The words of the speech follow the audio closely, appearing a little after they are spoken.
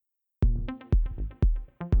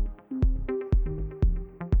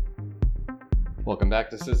Welcome back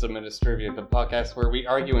to System Minutes Trivia, the podcast where we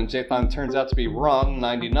argue and Jathan turns out to be wrong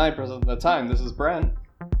 99% of the time. This is Brent.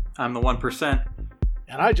 I'm the 1%.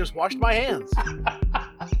 And I just washed my hands.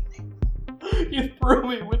 You threw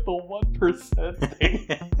me with the 1% thing.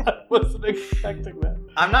 I wasn't expecting that.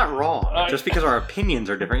 I'm not wrong. Just because our opinions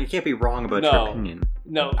are different, you can't be wrong about your opinion.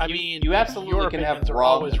 No, I mean, you absolutely your can have opinions are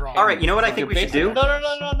wrong. always wrong. All right, you know what I think we should do?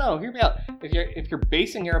 No. Hear me out. If you're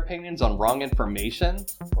basing your opinions on wrong information,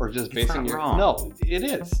 or just basing not your wrong. No, it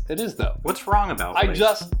is though. What's wrong about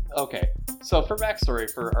it? Okay. So for backstory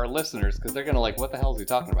for our listeners, because they're gonna like, what the hell is he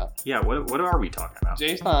talking about? Yeah, what are we talking about?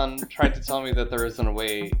 Jason tried to tell me that there isn't a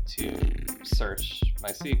way to search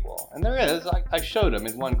MySQL, and there is. I showed him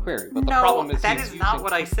in one query, but the problem is that is not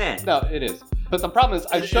what I said. No, it is. But the problem is,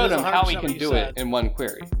 I It showed is him how he 100% can what do you it said. in one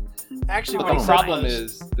query. Actually, But what the he said problem was,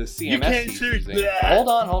 is the you CMS can't he's search using. that.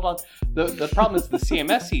 Hold on. The problem is the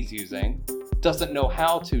CMS he's using doesn't know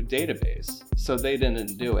how to database, so they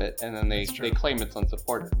didn't do it, and then they claim it's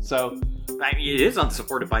unsupported. So I mean, it is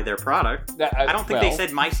unsupported by their product. I don't think they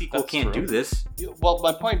said MySQL can't do this. Well,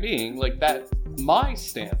 my point being, like that, my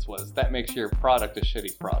stance was that makes your product a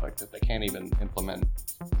shitty product if they can't even implement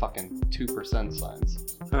fucking 2%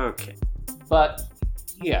 signs. Okay. But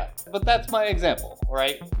yeah, but that's my example,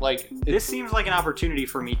 right? Like This seems like an opportunity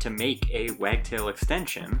for me to make a Wagtail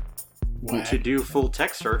extension to do full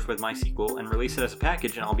text search with MySQL and release it as a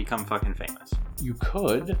package, and I'll become fucking famous. You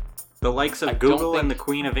could. The likes I of don't Google think- and the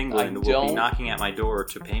Queen of England I will be don't- knocking at my door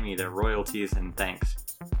to pay me their royalties and thanks.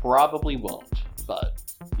 Probably won't, but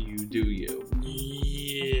you do you.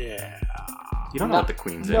 yeah. You don't know what the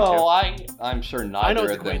Queen's No, into. I'm sure I know neither what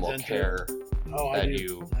the of them Queen's will into. care Oh, I that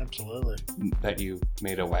do. Absolutely. that you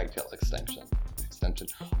made a Wagtail extension.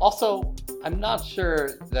 Also, I'm not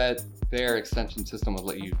sure that their extension system would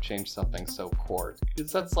let you change something so core,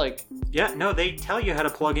 because that's like, Yeah, no, they tell you how to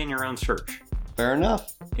plug in your own search fair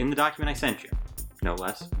enough. in the document I sent you, no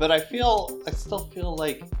less. But I still feel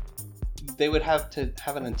like they would have to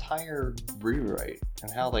have an entire rewrite in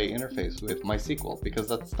how they interface with MySQL, because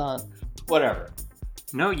that's not whatever.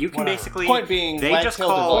 No, you can Whatever. basically. Point being, they Wagtail just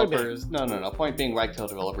call- developers. No. Point being, Wagtail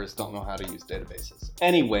developers don't know how to use databases.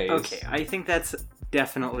 Anyways, Okay, I think that's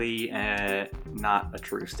definitely not a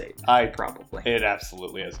true statement. Probably. It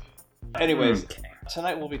absolutely is. Anyways, Okay.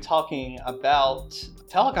 tonight we'll be talking about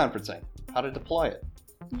teleconferencing, how to deploy it,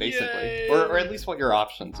 basically, Yay! or at least what your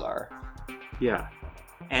options are. Yeah.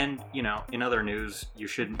 And, in other news, you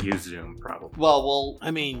shouldn't use Zoom, probably. Well, we'll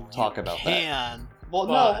I mean, Talk you about that. can. well,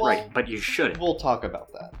 But- no, we'll, Right, but you shouldn't. we'll talk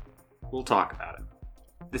about that. We'll talk about it.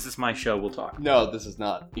 This is my show, we'll talk. No, this is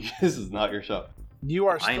not. This is not your show. You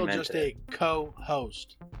are I still meant just it. a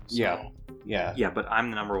co-host. So, Yeah. Yeah. Yeah, but I'm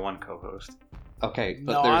the number one co-host. Okay,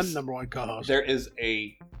 but No, there's I'm number one co-host. there is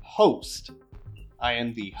a host. I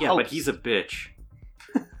am the host. Yeah, but he's a bitch.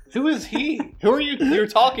 Who is he? Who are you? You're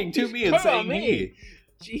talking to me and Talking saying about me. me.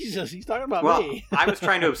 Jesus, he's talking about Well, me. I was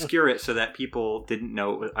trying to obscure it so that people didn't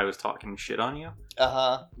know I was talking shit on you.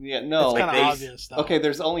 Yeah. No. It's kind of they- obvious, though. Okay,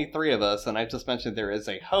 there's only 3 of us, and I just mentioned there is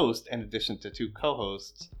a host in addition to 2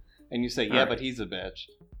 co-hosts, and you say, yeah, Alright. but he's a bitch.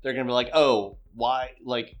 They're gonna be like, oh, why?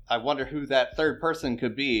 Like, I wonder who that third person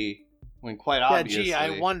could be, when quite Yeah, obviously. gee,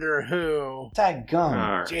 I wonder who Dadgum.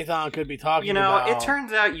 Alright. Jathan could be talking about. It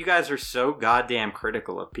turns out you guys are so goddamn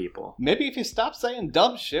critical of people. Maybe if you stopped saying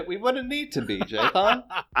dumb shit, we wouldn't need to be, Jathan.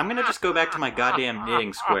 I'm gonna just go back to my goddamn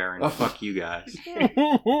knitting square and fuck you guys.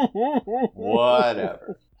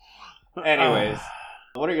 Whatever. Anyways,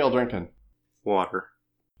 what are y'all drinking? Water.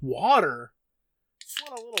 Water?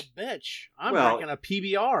 What a little bitch. I'm Well- drinking a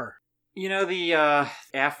PBR. The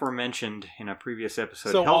aforementioned in a previous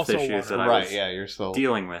episode So health also issues water. that I Right, was yeah, you're still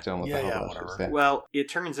dealing with. dealing with Yeah, the yeah, whole whatever. issues, yeah. Well, it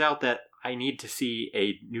turns out that I need to see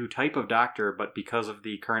a new type of doctor, but because of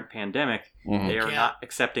the current pandemic, Mhm. they are Can't. not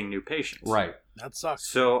accepting new patients. Right. That sucks.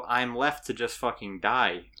 So I'm left to just fucking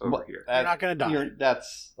die over What- here. You're not gonna die.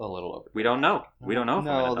 That's a little over. We don't know. We don't know if I'm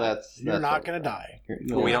No, gonna die. You're that's not over. gonna die. You're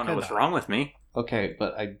But we not don't know gonna what's die. wrong with me. Okay,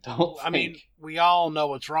 but I don't. I mean, think- we all know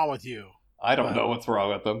what's wrong with you. I don't know what's wrong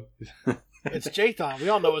with them. It's Jathan. We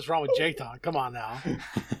all know what's wrong with Jathan. Come on now.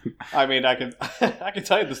 I mean, I can I can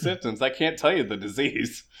tell you the symptoms. I can't tell you the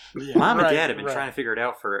disease. Yeah, Mom and right, Dad have been right. trying to figure it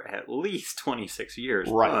out for at least 26 years.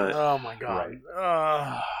 Right. but- Oh my god.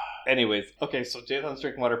 Anyways, okay, so Jathan's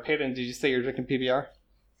drinking water. Peyton, did you say you're drinking PBR?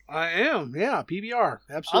 I am. Yeah, PBR.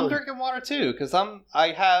 I'm Absolutely. drinking water too, because I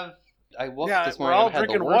woke Yeah, up this we're morning all and had the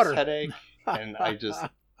drinking worst water. headache, and I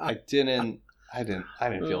didn't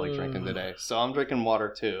feel like drinking today. So I'm drinking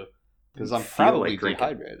water too, because I'm Feel probably like drinking.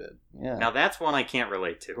 dehydrated. Yeah. Now that's one I can't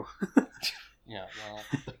relate to. Yeah, well,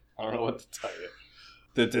 I don't know what to tell you.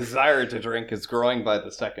 The desire to drink is growing by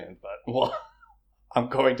the second, but well, I'm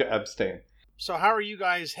going to abstain. So how are you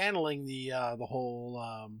guys handling the whole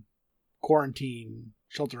quarantine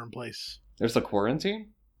shelter in place? There's a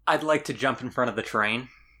quarantine? I'd like to jump in front of the train.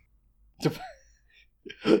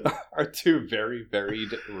 Are two very varied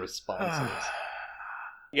responses.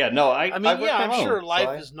 Yeah, no, I mean, work yeah, from I'm sure home, life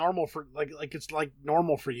so is normal for like it's like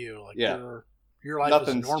normal for you. Like Yeah. your life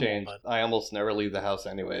nothing's is normal. changed. But I almost never leave the house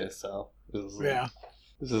anyway, so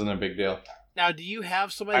this isn't a big deal. now, do you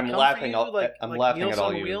have somebody I'm come laughing for you? all- like I'm like laughing Meals at all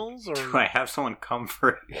on you. Wheels, Do or I have someone come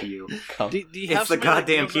for you? Come. do you have It's the somebody like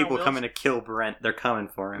goddamn Meals on people Wheels? coming to kill Brent. They're coming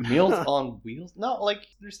for him. Meals on Wheels? No, like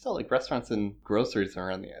there's still like restaurants and groceries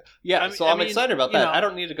around the Yeah, I mean- so I I'm mean, excited about you that. know- I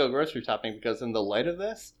don't need to go grocery shopping because in the light of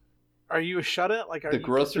this, Are you a shut-in? Like, are the you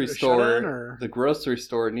grocery considered a shut-in, store, or? the grocery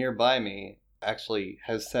store nearby me actually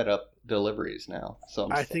has set up deliveries now. So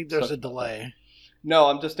I think there's so- a delay. No,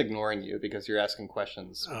 I'm just ignoring you because you're asking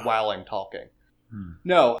questions Oh. while I'm talking.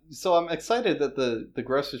 No, so I'm excited that the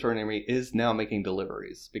grocery store near me is now making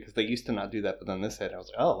deliveries because they used to not do that, but then this hit, I was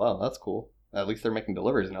like, oh, wow, that's cool. At least they're making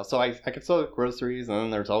deliveries now. So I could still get groceries, and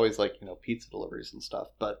then there's always like, pizza deliveries and stuff.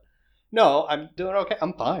 But no, I'm doing okay.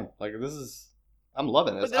 I'm fine. Like I'm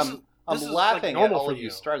loving this. But this I'm is, like, laughing at normal all for of you you.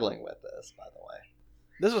 struggling with this, by the way.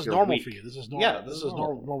 This is You're normal weak. for you. This is normal. Yeah, this is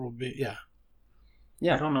normal. normal.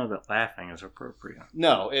 Yeah. I don't know that laughing is appropriate.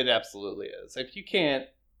 No, it absolutely is. If you can't,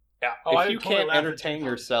 Oh, I if you totally can't laugh at entertain TikTok.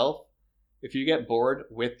 yourself, if you get bored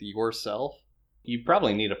with yourself, you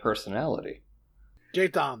probably need a personality.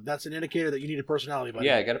 J-Tom, that's an indicator that you need a personality, buddy.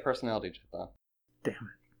 Yeah, get a personality, Jathan. Damn it.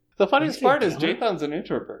 The funniest Okay, part is John. Jathan's an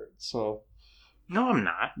introvert, so No, I'm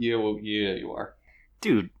not. you are.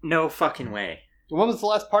 Dude, no fucking way. When was the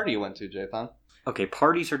last party you went to, Jathan? Okay,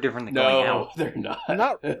 parties are different than going out. they're not.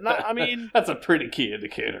 Not. I mean, That's a pretty key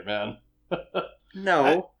indicator, man.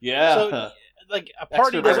 No. Yeah. So, like a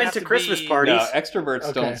party. Extroverts- doesn't I went have to Christmas be- parties. No, extroverts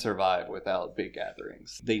Okay. don't survive without big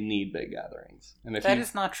gatherings. They need big gatherings, and if That you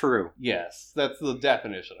is not true. yes, that's the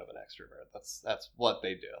definition of an extrovert. That's what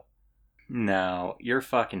they do. No, you're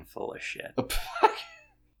fucking full of shit.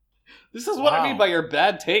 This is what I Wow. mean by your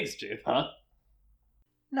bad takes, Jathan.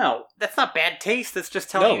 No, that's not bad taste. That's just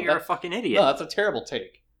telling No, you you're a that- fucking idiot. No, that's a terrible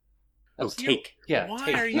take. Oh, That's- take. Yeah, Why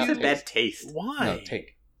take. are You you- not said taste. bad taste. Why? No,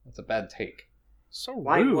 take. That's a bad take. So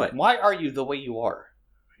Why rude. what? Why are you the way you are?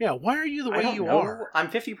 Yeah. Why are you the I way don't you know. are? I'm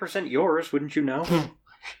 50% yours, wouldn't you know?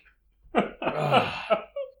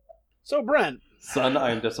 So Brent, Son,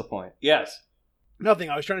 I am disappointed. Yes. nothing.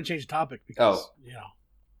 I was trying to change the topic because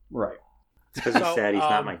Right. Because he's So, sad he's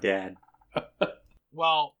not um, my dad.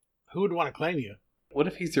 well, who would want to claim you? What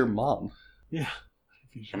if he's your mom? Yeah.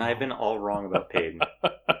 And I've been all wrong about Peyton.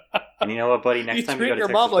 And you know what, buddy? Next you time we treat go to your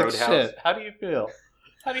Texas mom like Roadhouse, shit. How do you feel?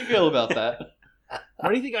 How do you feel about that? Why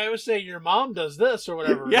do you think I always say your mom does this or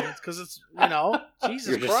whatever? Yeah. It's because it's Jesus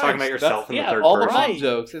you're just Christ. talking about yourself in the third all the person. mom Right.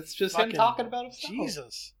 jokes. It's just him Fucking talking about himself.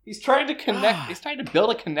 Jesus. He's trying to connect. Ah. He's trying to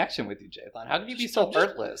build a connection with you, Jathan. How can you be so I'm just-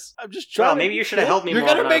 heartless? I'm just trying. Well, to maybe be you should have helped me You're more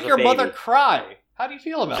gonna when I make was your a mother baby. cry. How do you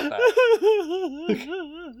feel about that?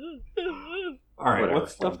 All right, Whatever,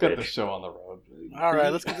 let's little get the bitch. show on the road. All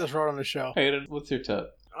right, let's get this right on the show. Hayden, what's your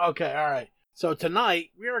tip? Okay, all right. So tonight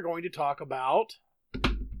we are going to talk about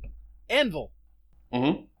Anvil. Mm-hmm.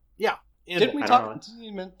 Anvil. Didn't we I don't know. talk? Didn't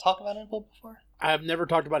you even talk about Anvil before? I have never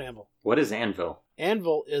talked about Anvil. What is Anvil?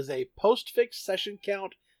 Anvil is a postfix session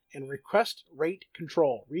count and request rate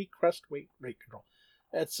control. Request rate control.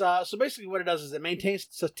 It's so basically what it does is it maintains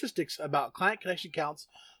statistics about client connection counts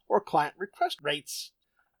or client request rates.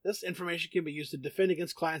 This information can be used to defend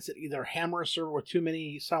against clients that either hammer a server with too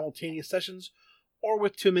many simultaneous sessions or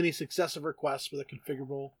with too many successive requests with a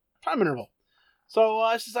configurable time interval. So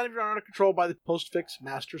it's designed to be run under control by the postfix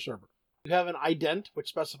master server. You have an ident, which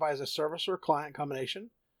specifies a service or client combination.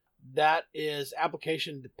 That is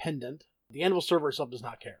application dependent. The Anvil server itself does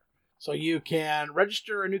not care. So you can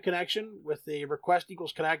register a new connection with the request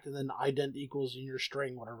equals connect and then ident equals in your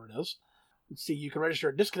string, whatever it is. Let's see, you can register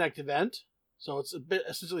a disconnect event. So it's a bit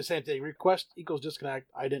essentially the same thing. Request equals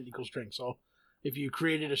disconnect, ident equals string. So if you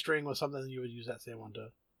created a string with something, you would use that same one to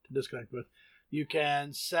disconnect with. You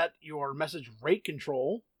can set your message rate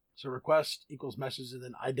control. So request equals message and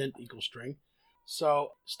then ident equals string.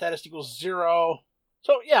 So status equals 0.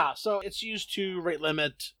 So yeah, so it's used to rate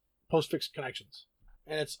limit postfix connections.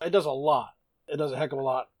 And it does a lot. It does a heck of a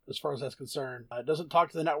lot as far as that's concerned. It doesn't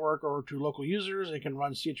talk to the network or to local users. It can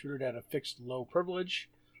run chroot at a fixed low privilege.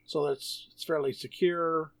 So it's fairly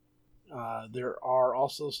secure. There are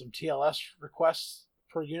also some TLS requests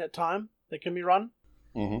per unit time that can be run.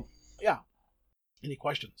 Mm-hmm. Any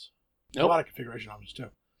questions? Nope. A lot of configuration options too.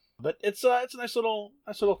 But it's a nice little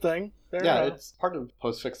thing. There, Yeah, it's part of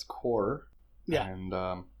Postfix core. Yeah. And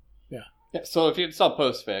Yeah, so if you install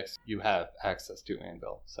Postfix, you have access to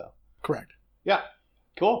Anvil. So Correct. yeah,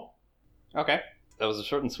 cool. Okay, that was a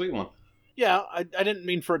short and sweet one. Yeah, I didn't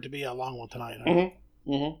mean for it to be a long one tonight.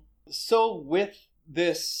 So with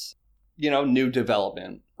this, new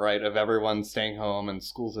development, right, of everyone staying home and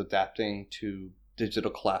schools adapting to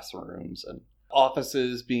digital classrooms and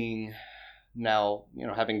offices being now,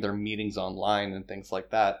 having their meetings online and things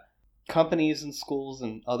like that, companies and schools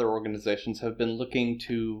and other organizations have been looking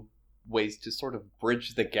to ways to sort of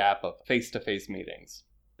bridge the gap of face-to-face meetings.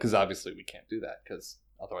 Because obviously we can't do that, because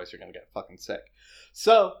otherwise you're going to get fucking sick.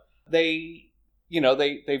 So they've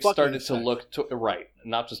started to look to, right,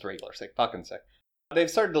 not just regular sick, fucking sick. They've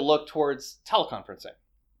started to look towards teleconferencing.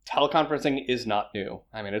 Teleconferencing is not new.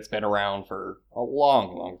 I mean, it's been around for a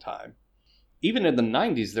long, long time. Even in the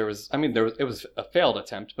 90s, it was a failed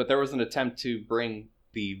attempt, but there was an attempt to bring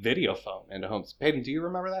the video phone into homes. Peyton, do you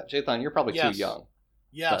remember that? Jathan, you're probably too young.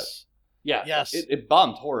 Yes. Yeah. Yes. It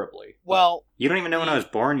bombed horribly. Well, you don't even know when I was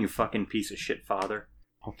born, you fucking piece of shit father.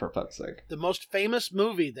 Oh, for fuck's sake. The most famous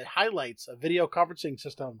movie that highlights a video conferencing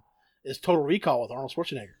system is Total Recall with Arnold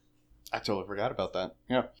Schwarzenegger. I totally forgot about that.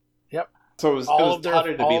 Yeah. Yep. So it was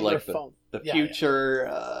touted to be like the future,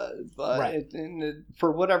 but right.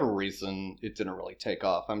 For whatever reason, it didn't really take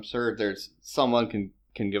off. I'm sure there's someone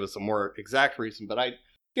can give us a more exact reason, but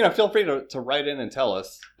feel free to write in and tell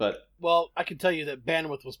us. But I can tell you that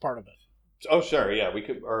bandwidth was part of it. Oh, sure, yeah, we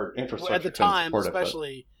could. Our infrastructure at the time,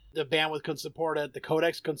 especially the bandwidth couldn't support it, the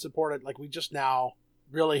codecs couldn't support it. Like we just now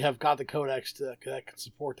really have got the codecs that can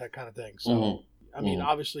support that kind of thing. So I mean,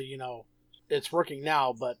 obviously, it's working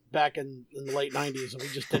now, but back in the late 90s, we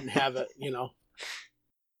just didn't have it.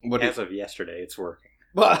 As of yesterday, it's working.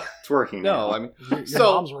 Well, it's working. No, now. I mean, your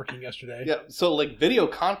mom's working yesterday. Yeah, so like video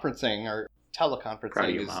conferencing or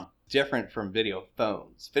teleconferencing is Mom. different from video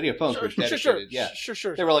phones. Video phones were dedicated.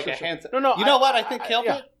 Sure. They were like a handset. No. You know what I think killed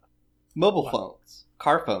it? Mobile phones.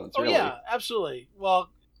 Car phones, really. Oh, yeah, absolutely. Well,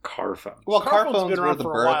 car phones. Well, car phones been were around the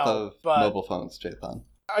for a birth while, of but mobile phones, Jathan.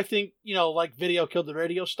 I think, like video killed the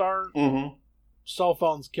radio star. Mm-hmm. Cell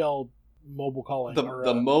phones killed mobile calling.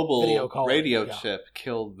 The mobile video calling, radio chip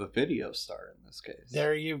killed the video star in this case.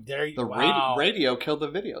 There you. The radio killed the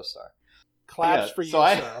video star. Claps for you,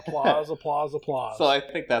 sir. Applause. So I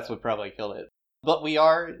think that's what probably killed it. But we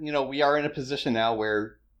are in a position now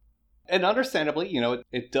where, and understandably,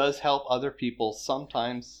 it does help other people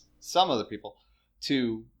sometimes, some other people,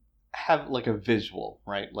 to have like a visual,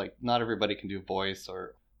 right? Like not everybody can do voice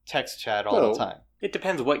or text chat all the time. It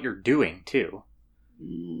depends what you're doing, too.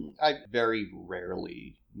 I very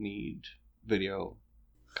rarely need video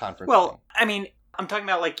conferencing. Well, I mean, I'm talking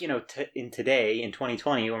about like, in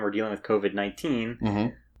 2020, when we're dealing with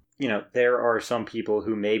COVID-19, there are some people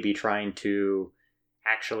who may be trying to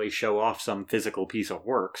actually show off some physical piece of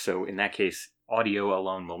work. So in that case, audio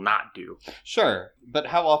alone will not do. Sure. But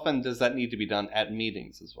how often does that need to be done at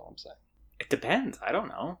meetings is what I'm saying. It depends. I don't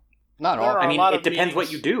know. Not all. I mean, it depends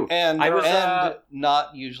what you do. And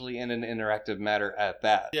not usually in an interactive manner at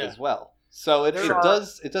that as well. So it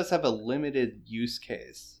does have a limited use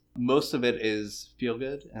case. Most of it is feel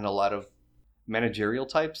good, and a lot of managerial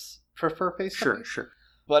types prefer face-to-face. Sure.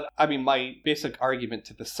 But I mean, my basic argument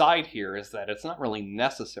to the side here is that it's not really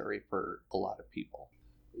necessary for a lot of people.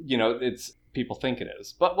 It's people think it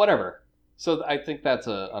is, but whatever. So I think that's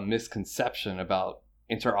a misconception about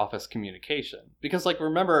inter-office communication, because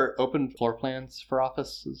remember open floor plans for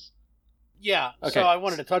offices? Yeah. Okay. So I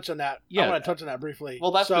wanted to touch on that. Yeah. I want to touch on that briefly.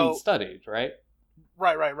 Well, that's been studied, right?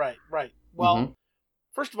 Right. Well,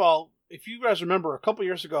 first of all, if you guys remember, a couple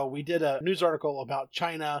years ago, we did a news article about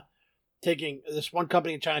China taking this one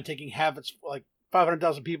company in China taking half its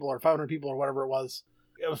 500,000 people or 500 people or whatever it was.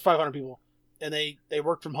 It was 500 people, and they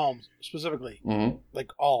worked from home specifically,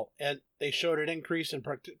 all, and they showed an increase in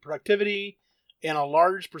productivity. And a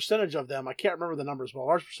large percentage of them, I can't remember the numbers, but a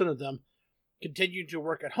large percentage of them continued to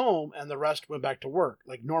work at home, and the rest went back to work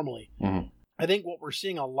like normally. Mm-hmm. I think what we're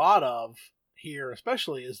seeing a lot of here,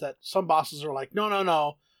 especially, is that some bosses are like,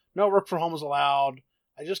 no work from home is allowed.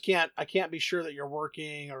 I can't be sure that you're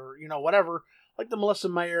working or whatever. Like the Melissa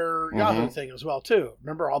Mayer Yahoo thing as well too.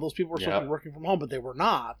 Remember, all those people were supposed to be working from home, but they were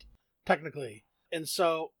not technically. And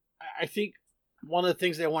so I think one of the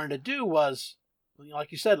things they wanted to do was,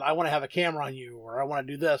 like you said, I want to have a camera on you, or I want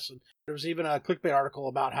to do this. And there was even a clickbait article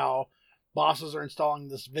about how bosses are installing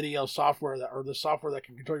this video software the software that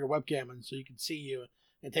can control your webcam, and so you can see you.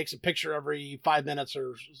 It takes a picture every 5 minutes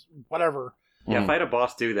or whatever. Yeah, if I had a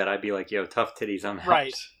boss do that, I'd be like, yo, tough titties, I'm out.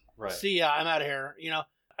 Right. See ya, I'm out of here.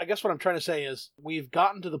 I guess what I'm trying to say is we've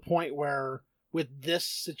gotten to the point where with this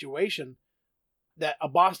situation, that a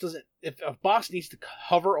boss doesn't, if a boss needs to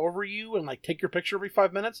hover over you and like take your picture every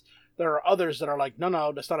 5 minutes, there are others that are like,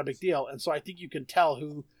 no, that's not a big deal. And so I think you can tell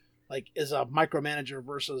who like is a micromanager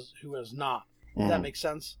versus who is not. Does that make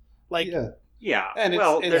sense? Like, yeah. And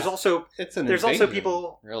there's also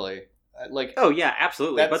people really like. Oh yeah,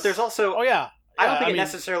 absolutely. But there's also I don't think it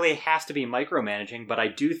necessarily has to be micromanaging, but I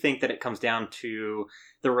do think that it comes down to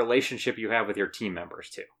the relationship you have with your team members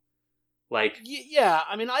too. Like,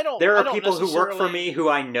 I don't. There are people who work for me who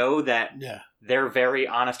I know that they're very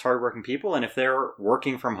honest, hardworking people, and if they're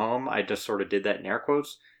working from home, I just sort of did that in air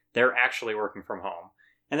quotes, they're actually working from home.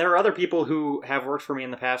 And there are other people who have worked for me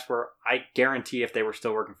in the past where I guarantee if they were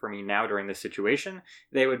still working for me now during this situation,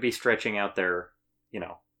 they would be stretching out their,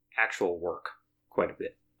 actual work quite a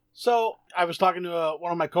bit. So I was talking to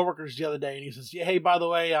one of my coworkers the other day, and he says, "Hey, by the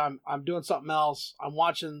way, I'm doing something else. I'm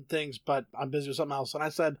watching things, but I'm busy with something else." And I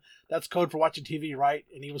said, "That's code for watching TV, right?"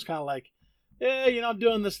 And he was kind of like, "Yeah, I'm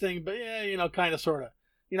doing this thing, but yeah, kind of, sort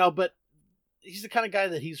of, But he's the kind of guy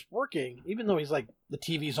that he's working, even though he's like the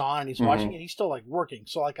TV's on and he's watching it, he's still like working.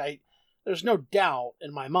 So like there's no doubt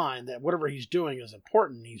in my mind that whatever he's doing is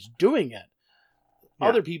important. He's doing it. Yeah.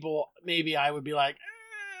 Other people, maybe I would be like,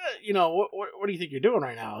 what do you think you're doing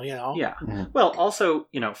right now? Yeah. Well, also,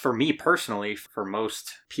 for me personally, for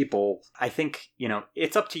most people, I think,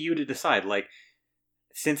 it's up to you to decide. Like,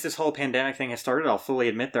 since this whole pandemic thing has started, I'll fully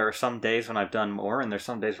admit there are some days when I've done more and there's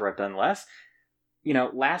some days where I've done less.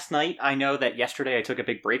 Last night, I know that yesterday I took a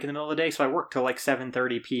big break in the middle of the day, so I worked till like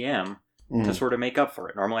 7:30 p.m. to sort of make up for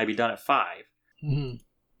it. Normally I'd be done at 5.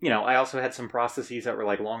 Mm-hmm. I also had some processes that were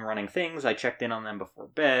like long-running things. I checked in on them before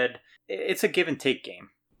bed. It's a give and take game.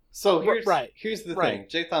 So here's the thing,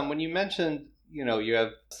 Jathan, when you mentioned, you have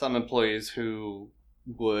some employees who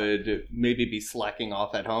would maybe be slacking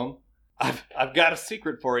off at home. I've got a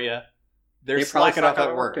secret for you. They're slacking off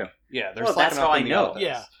at work. Yeah, they're slacking off in the office.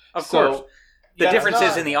 Yeah, of course. The difference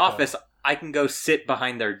is in the office, I can go sit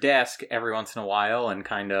behind their desk every once in a while and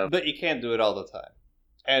kind of... But you can't do it all the time.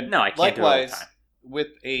 And no, I can't do it all the time. With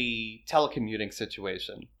a telecommuting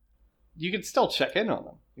situation, you can still check in on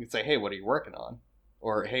them. You can say, hey, what are you working on?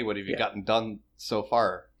 Or, hey, what have you gotten done so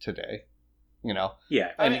far today?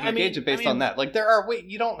 Yeah. And you can gauge it based on that. Like,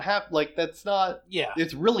 you don't have, like, that's not... Yeah.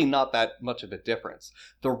 It's really not that much of a difference.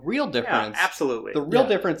 The real difference... Yeah, absolutely. The real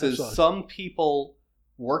difference is some people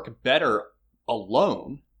work better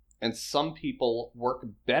alone, and some people work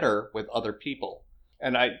better with other people.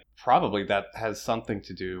 And probably that has something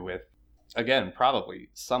to do with, again, probably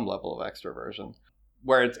some level of extroversion,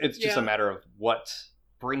 where it's just a matter of what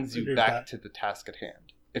brings you back to the task at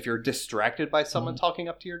hand. If you're distracted by someone coming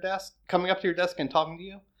up to your desk and talking to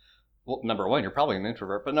you, well, number one, you're probably an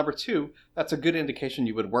introvert, but number two, that's a good indication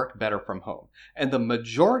you would work better from home. And the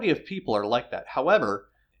majority of people are like that. However,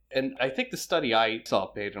 and I think the study I saw,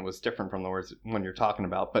 Peyton, was different from the one you're talking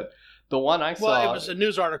about, but the one I saw... Well, it was a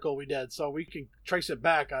news article we did, so we can trace it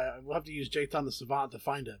back. We'll have to use Jathan the Savant to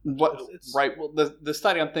find it. Right, well, the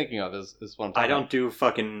study I'm thinking of is what I'm talking about. I don't do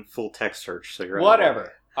fucking full text search, so you're...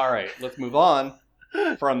 Whatever. All right, let's move on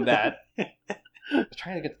from that. I'm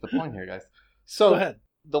trying to get to the point here, guys. So, go ahead.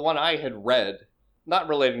 The one I had read, not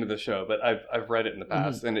relating to the show, but I've read it in the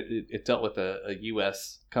past, and it dealt with a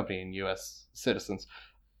U.S. company and U.S. citizens.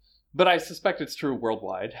 But I suspect it's true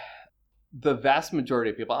worldwide. The vast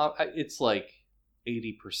majority of people, it's like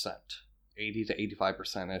 80%, 80 to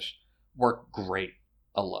 85%-ish, work great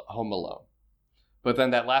home alone. But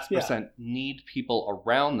then that last percent need people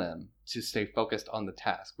around them to stay focused on the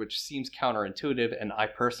task, which seems counterintuitive, and I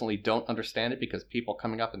personally don't understand it because people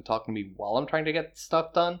coming up and talking to me while I'm trying to get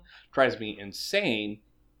stuff done drives me insane,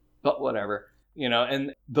 but whatever.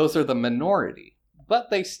 And those are the minority, but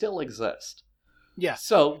they still exist. Yeah.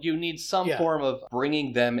 So you need some form of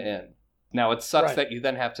bringing them in. Now, it sucks that you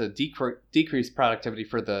then have to decrease productivity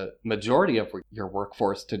for the majority of your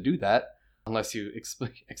workforce to do that, unless you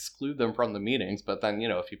exclude them from the meetings. But then,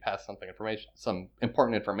 if you pass some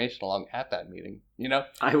important information along at that meeting,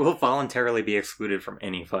 I will voluntarily be excluded from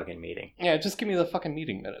any fucking meeting. Yeah, just give me the fucking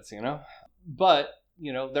meeting minutes, But,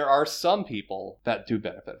 there are some people that do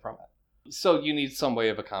benefit from it. So you need some way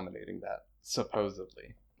of accommodating that,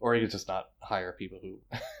 supposedly. Or you could just not hire people who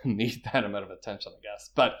need that amount of attention, I guess.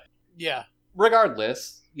 But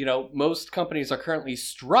regardless, most companies are currently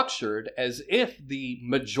structured as if the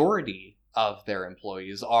majority of their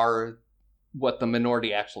employees are what the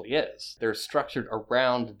minority actually is. They're structured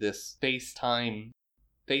around this FaceTime,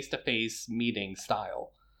 face-to-face meeting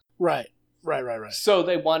style. Right. So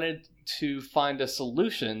they wanted to find a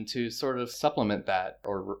solution to sort of supplement that,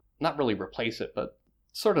 or not really replace it, but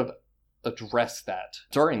sort of address that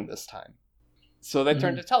during this time. So they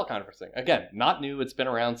turned to teleconferencing. Again, not new. It's been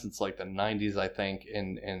around since like the 90s, I think,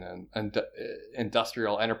 in an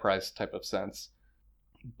industrial enterprise type of sense.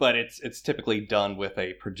 But it's typically done with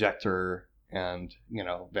a projector and,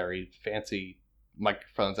 very fancy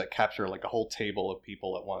microphones that capture like a whole table of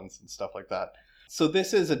people at once and stuff like that. So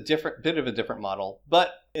this is a bit of a different model.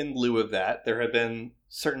 But in lieu of that, there have been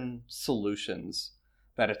certain solutions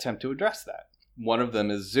that attempt to address that. One of them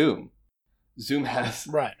is Zoom. Zoom has...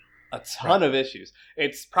 Right. A ton of issues.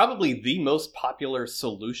 It's probably the most popular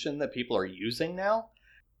solution that people are using now,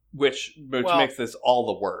 which makes this all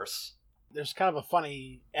the worse. There's kind of a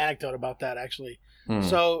funny anecdote about that, actually.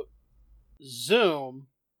 So, Zoom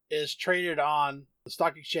is traded on the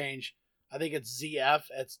stock exchange. I think it's ZF.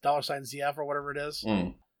 It's $ZF or whatever it is.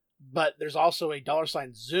 But there's also a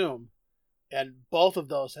 $Zoom, and both of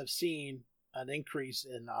those have seen an increase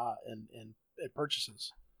in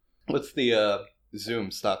purchases. What's the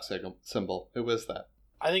Zoom stock symbol? Who is that?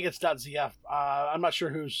 I think it's .ZF. I'm not sure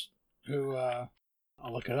who. I'll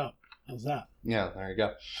look it up. How's that? Yeah, there you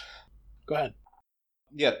go. Go ahead.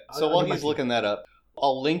 Yeah. So while he's looking that up,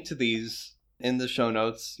 I'll link to these in the show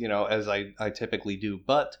notes. As I typically do.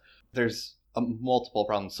 But there's multiple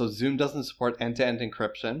problems. So Zoom doesn't support end-to-end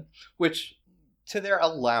encryption, which, to their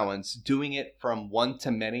allowance, doing it from one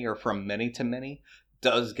to many or from many to many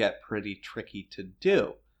does get pretty tricky to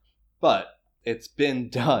do. But it's been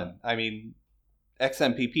done. I mean,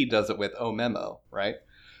 XMPP does it with OMemo, right?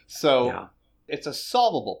 So It's a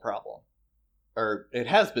solvable problem. Or it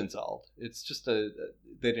has been solved. It's just they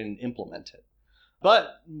didn't implement it.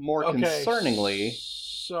 But more concerningly...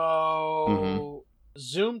 So,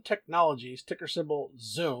 Zoom Technologies, ticker symbol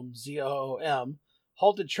Zoom, ZOOM,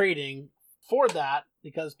 halted trading for that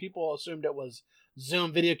because people assumed it was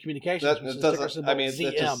Zoom Video Communications, which is ticker symbol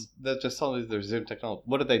ZM. That just tells me they're Zoom Technologies.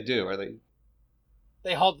 What did they do? Are they...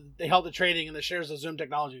 They halted trading in the shares of Zoom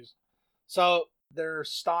Technologies. So their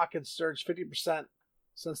stock had surged 50%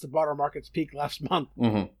 since the broader market's peak last month.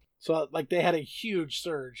 So they had a huge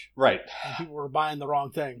surge. Right. And people were buying the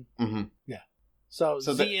wrong thing. Yeah. So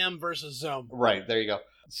ZM versus Zoom. Right. There you go.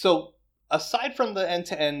 So aside from the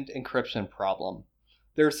end-to-end encryption problem,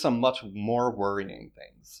 there's some much more worrying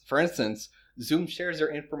things. For instance, Zoom shares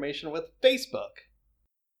their information with Facebook.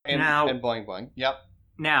 And Boing Boing. Yep.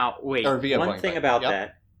 Now, wait, one thing about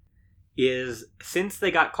that is since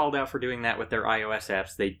they got called out for doing that with their iOS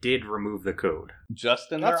apps, they did remove the code.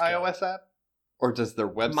 Just in their iOS app? Or does their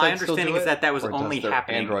website My understanding is that was only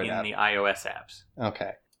happening in the iOS apps.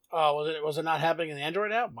 Okay. Was it not happening in the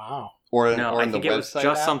Android app? Wow. I think it was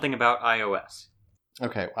just something about iOS.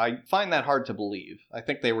 Okay, I find that hard to believe. I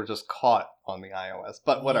think they were just caught on the iOS,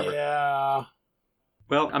 but whatever. Yeah.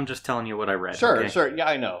 Well, I'm just telling you what I read. Sure. Yeah,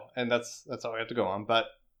 I know. And that's all I have to go on. But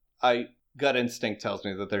gut instinct tells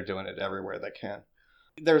me that they're doing it everywhere they can.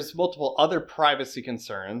 There's multiple other privacy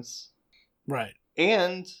concerns. Right.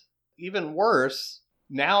 And even worse,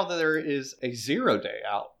 now that there is a 0-day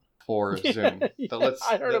out for Zoom that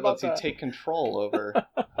lets you take control over,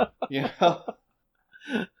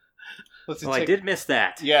 I did miss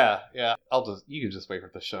that. Yeah. You can just wait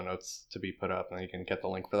for the show notes to be put up and then you can get the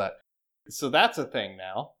link for that. So that's a thing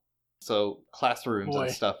now. So classrooms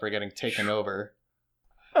and stuff are getting taken over.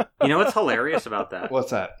 You know what's hilarious about that?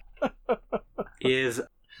 What's that?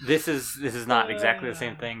 This is not exactly the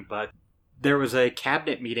same thing, but there was a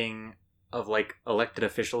cabinet meeting of elected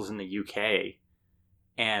officials in the UK,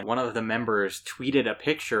 and one of the members tweeted a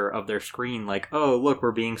picture of their screen oh, look,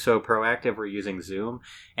 we're being so proactive, we're using Zoom,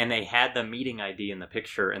 and they had the meeting ID in the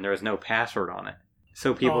picture and there was no password on it.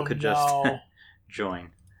 So people could just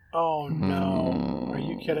join. Oh no. Are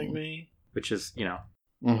you kidding me? Which is,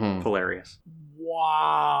 hilarious.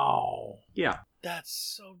 Wow. Yeah. That's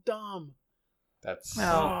so dumb. That's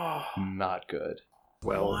not good.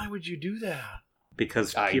 Well, why would you do that?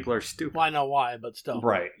 Because people are stupid. Well, I know why, but still.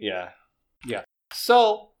 Right, yeah.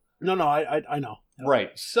 So... No, I know. Right.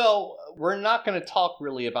 So we're not going to talk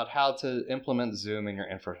really about how to implement Zoom in your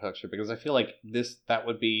infrastructure because I feel like that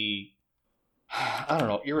would be, I don't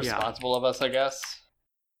know, irresponsible of us, I guess.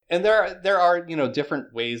 And there are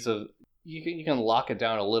different ways of you can lock it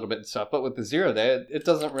down a little bit and stuff, but with the 0-day, it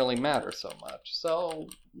doesn't really matter so much. So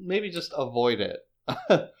maybe just avoid it.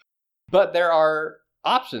 But there are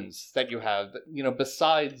options that you have,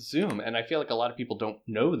 besides Zoom, and I feel like a lot of people don't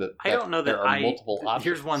know that. I don't know that there are multiple options.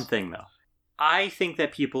 Here's one thing, though. I think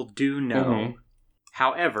that people do know. Mm-hmm.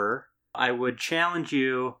 However, I would challenge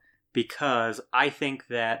you because I think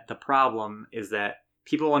that the problem is that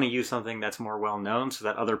people want to use something that's more well-known so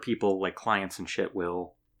that other people, like clients and shit,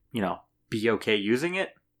 will, be okay using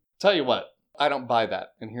it. Tell you what, I don't buy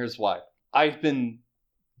that, and here's why. I've been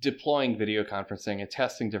deploying video conferencing and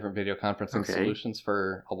testing different video conferencing solutions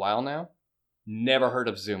for a while now. Never heard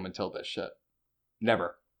of Zoom until this shit.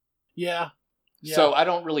 Never. Yeah. So I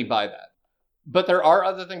don't really buy that. But there are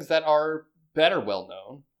other things that are better well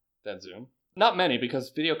known than Zoom. Not many,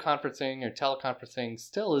 because video conferencing or teleconferencing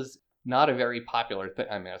still is not a very popular thing.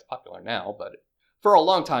 I mean, it's popular now, but for a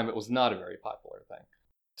long time, it was not a very popular thing.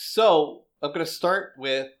 So I'm going to start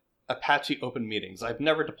with Apache Open Meetings. I've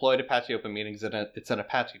never deployed Apache Open Meetings. It's an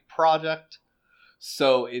Apache project,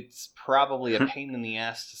 so it's probably a pain in the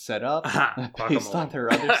ass to set up based on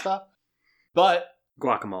their other stuff. But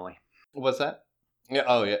guacamole. What's that? Yeah.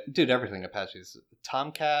 Oh, yeah. Dude, everything Apache's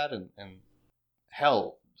Tomcat and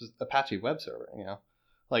hell, just Apache web server, you know?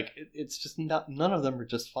 Like, it's just not, none of them are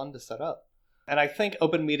just fun to set up. And I think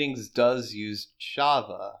Open Meetings does use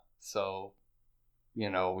Java, so, you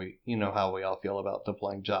know how we all feel about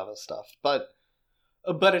deploying Java stuff. But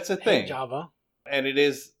it's a thing. Hey, Java. And it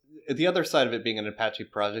is, the other side of it being an Apache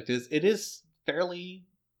project is it is fairly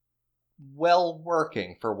well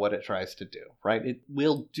working for what it tries to do, right? It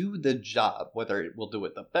will do the job, whether it will do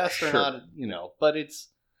it the best or not, you know, but it's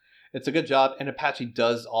a good job. And Apache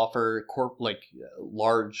does offer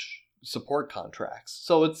large support contracts.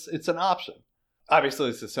 So it's an option. Obviously,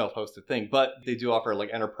 it's a self-hosted thing, but they do offer like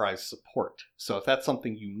enterprise support. So if that's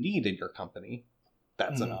something you need in your company,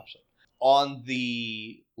 that's an option. On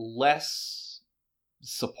the less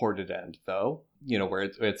supported end, though, you know, where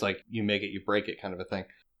it's like you make it, you break it kind of a thing.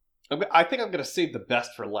 I think I'm going to save the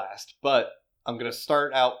best for last, but I'm going to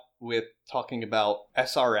start out with talking about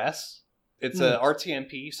SRS. It's a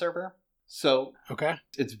RTMP server. So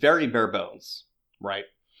it's very bare bones, right?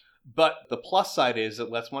 But the plus side is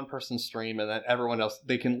it lets one person stream and then everyone else,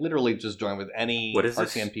 they can literally just join with any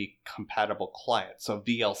RTMP compatible client. So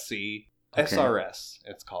VLC, SRS,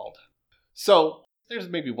 it's called. So there's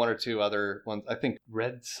maybe one or two other ones. I think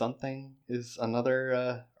Red Something is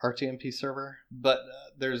another RTMP server. But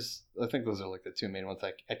I think those are like the two main ones.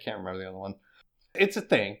 I can't remember the other one. It's a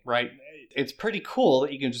thing, right? It's pretty cool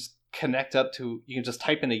that you can just connect up to, you can just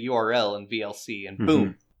type in a URL in VLC and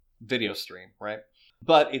boom, video stream, right?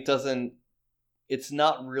 But it's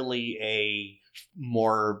not really a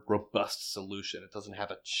more robust solution. It doesn't have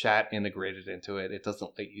a chat integrated into it. It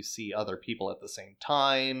doesn't let you see other people at the same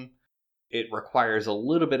time. It requires a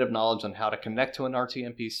little bit of knowledge on how to connect to an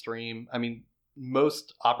RTMP stream. I mean,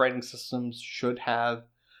 most operating systems should have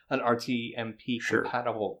an RTMP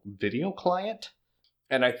compatible video client.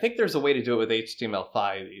 And I think there's a way to do it with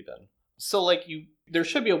HTML5 even. So there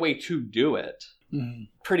should be a way to do it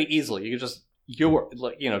pretty easily. You can just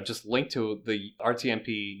just link to the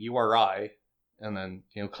RTMP URI and then,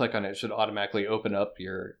 click on it. It should automatically open up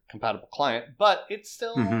your compatible client, but it's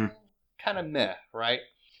still kind of meh, right?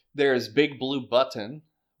 There's Big Blue Button,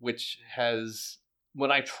 which has,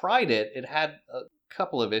 when I tried it, it had a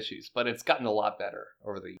couple of issues, but it's gotten a lot better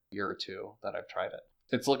over the year or two that I've tried it.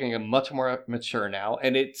 It's looking much more mature now,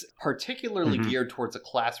 and it's particularly geared towards a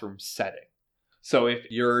classroom setting. So if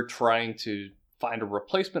you're trying to find a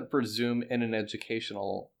replacement for Zoom in an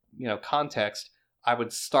educational, context, I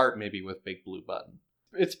would start maybe with Big Blue Button.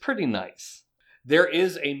 It's pretty nice. There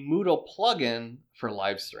is a Moodle plugin for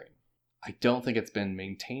Livestream. I don't think it's been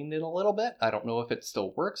maintained in a little bit. I don't know if it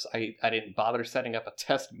still works. I didn't bother setting up a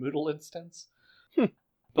test Moodle instance.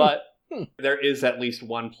 But there is at least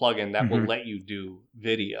one plugin that will let you do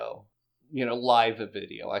video, live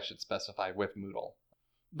video, I should specify, with Moodle.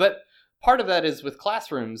 But part of that is with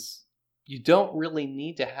classrooms, you don't really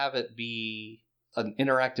need to have it be an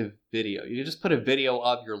interactive video. You just put a video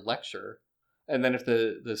of your lecture, and then if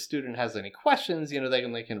the student has any questions,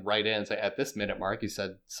 they can write in and say, at this minute mark, you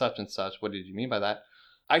said such and such. What did you mean by that?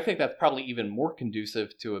 I think that's probably even more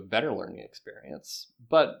conducive to a better learning experience.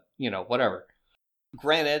 But, whatever.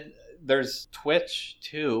 Granted, there's Twitch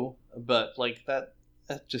too, but that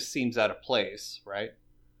just seems out of place, right?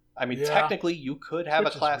 I mean, technically, you could have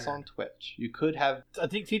Twitch a class on Twitch. You could have... I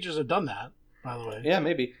think teachers have done that, by the way. Yeah,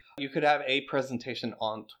 maybe. You could have a presentation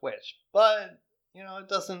on Twitch, but, it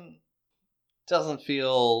doesn't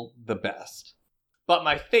feel the best. But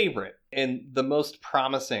my favorite and the most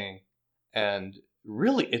promising, and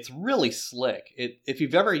really, it's really slick. If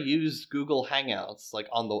you've ever used Google Hangouts,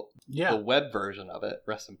 on the web version of it,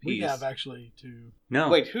 rest in peace. We have actually too. No.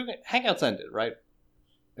 Wait, Hangouts ended, right?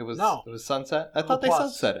 It was sunset. I thought they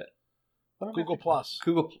sunset it. Google Plus.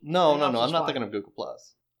 No. I'm not thinking of Google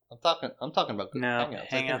Plus. I'm talking about Google Hangouts.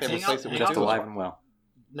 Hangouts is just alive and well.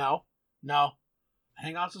 No.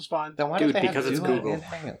 Hangouts is fine. Then why Dude, do they because have it's Google.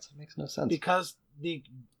 Hangouts? It makes no sense. Because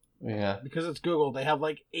it's Google. They have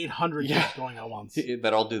 800 things going at once.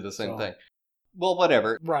 That all do the same thing. Well,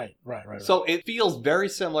 whatever. Right. So it feels very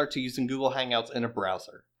similar to using Google Hangouts in a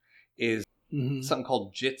browser. Is something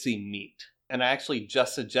called Jitsi Meet. And I actually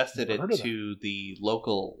just suggested it to the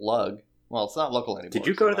local LUG. Well, it's not local anymore. Did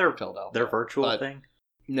you go to their virtual thing?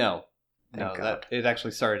 No. It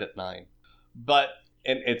actually started at 9. But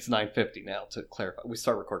and it's 9:50 now, to clarify. We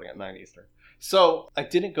start recording at 9 Eastern. So I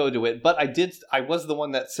didn't go to it, but I was the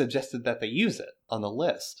one that suggested that they use it on the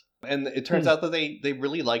list. And it turns out that they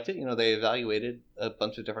really liked it. You know, they evaluated a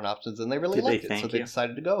bunch of different options and they really liked it. So they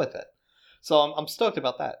decided to go with it. So I'm stoked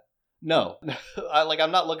about that. No,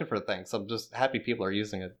 I'm not looking for things. I'm just happy people are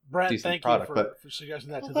using a decent product. Thank you for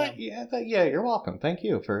suggesting that to them. Yeah, you're welcome. Thank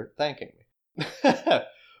you for thanking me.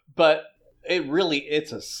 But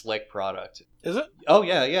it's a slick product. Is it? Oh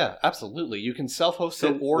yeah, absolutely. You can self-host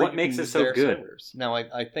it, or what makes it so good? Servers. Now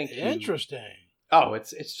I think interesting.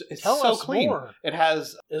 It's Tell so us clean. More. It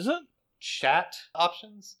has chat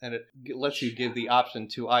options, and it lets you give the option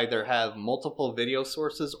to either have multiple video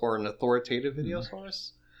sources or an authoritative video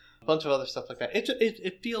source. A bunch of other stuff like that.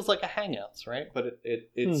 It feels like a Hangouts, right? But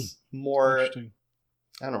it's more. Interesting.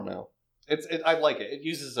 I don't know. I like it. It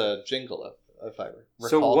uses a Jingle if I recall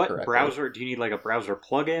So what correctly. browser do you need? Like a browser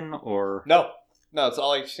plugin or no? It's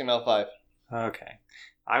all HTML5. Okay,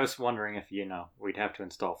 I was wondering if we'd have to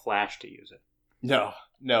install Flash to use it. No,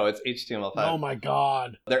 it's HTML5. Oh my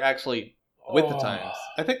god! They're actually with the times.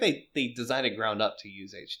 I think they designed it ground up to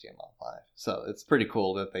use HTML5, so it's pretty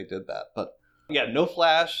cool that they did that. But yeah, no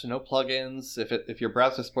Flash, no plugins. If your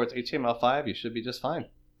browser supports HTML5, you should be just fine.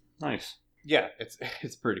 Nice. Yeah,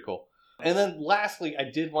 it's pretty cool. And then lastly, I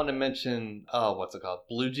did want to mention what's it called?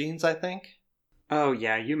 BlueJeans, I think. Oh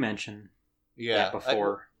yeah, you mentioned that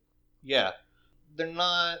before. They're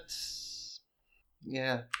not.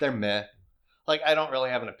 Yeah, they're meh. Like, I don't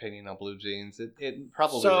really have an opinion on BlueJeans. It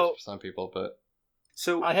probably works for some people, but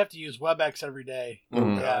so I have to use WebEx every day,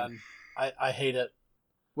 and I hate it.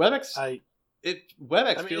 WebEx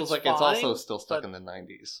feels like it's also still stuck in the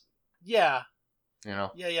 90s. Yeah. You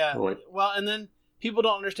know. Yeah. Well, and then people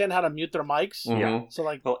don't understand how to mute their mics. Mm-hmm. Yeah. So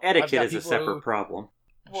etiquette is a separate problem.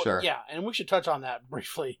 Well, sure. Yeah, and we should touch on that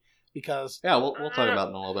briefly because we'll talk about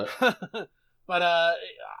it in a little bit. But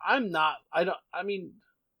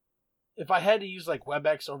if I had to use like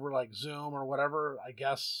WebEx over like Zoom or whatever, I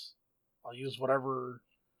guess I'll use whatever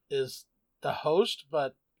is the host.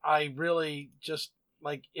 But I really just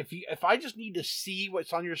like if I just need to see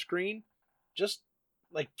what's on your screen, just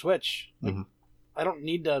like Twitch. Like, I don't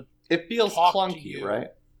need to. It feels clunky,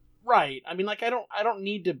 right? Right. I mean, like I don't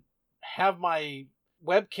need to have my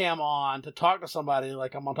webcam on to talk to somebody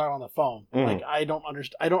like I'm talking on the phone. Like I don't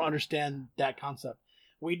understand that concept.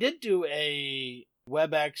 We did do a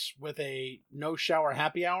WebEx with a no shower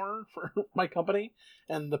happy hour for my company,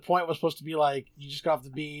 and the point was supposed to be like you just got off the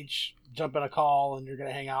beach, jump in a call, and you're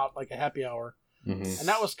gonna hang out like a happy hour. And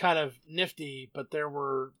that was kind of nifty, but there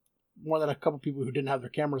were more than a couple people who didn't have their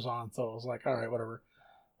cameras on, so it was like, all right, whatever.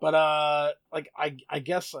 But I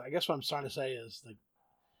guess what I'm trying to say is like,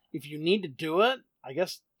 if you need to do it, I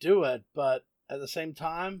guess do it. But at the same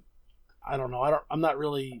time, I don't know. I'm not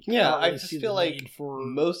really. Yeah, I just feel like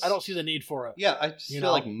I don't see the need for it. Yeah, I just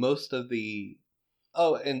feel like most of the.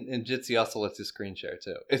 Oh, and Jitsi also lets you screen share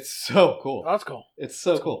too. It's so cool. Oh, that's cool. It's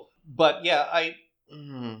so cool. But yeah, I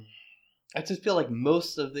just feel like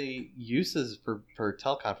most of the uses for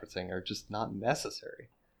teleconferencing are just not necessary.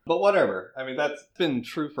 But whatever. I mean, that's been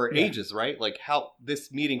true for ages, right? Like how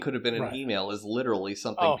this meeting could have been an email is literally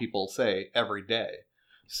something people say every day.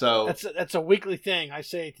 So that's a weekly thing. I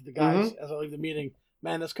say to the guys as I leave the meeting,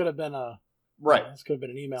 man, this could have been this could have been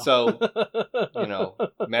an email. So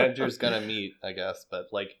manager's gonna meet, I guess, but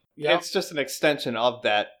it's just an extension of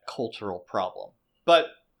that cultural problem. But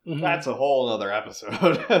that's a whole other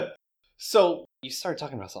episode. So you started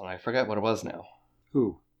talking about something. I forget what it was now.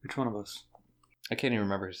 Who? Which one of us? I can't even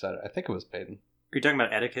remember who said it. I think it was Peyton. Are you talking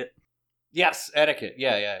about etiquette? Yes, etiquette.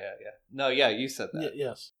 Yeah. No, yeah, you said that.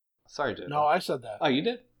 Yes. Sorry, Jim. No, I said that. Oh, you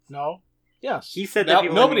did? No. Yes. He said that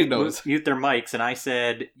people nobody knows. Mute their mics, and I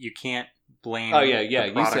said you can't blame. Oh yeah.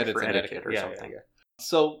 You said it's for an etiquette or something. Yeah.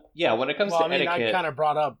 So yeah, when it comes to etiquette, I kind of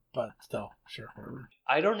brought up, but still, sure.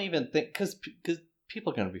 I don't even think because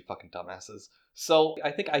people are gonna be fucking dumbasses. So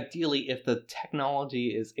I think ideally, if the technology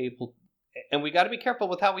is able, and we got to be careful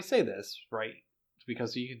with how we say this, right?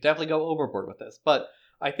 Because you could definitely go overboard with this. But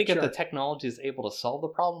I think if the technology is able to solve the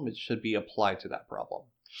problem, it should be applied to that problem.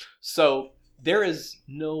 So there is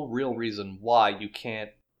no real reason why you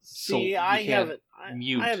can't. See, I have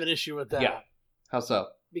an issue with that. Yeah. How so?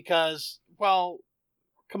 Because, well,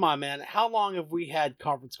 come on, man. How long have we had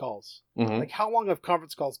conference calls? Like, how long have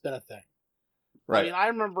conference calls been a thing? Right. I mean, I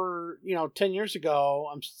remember, 10 years ago,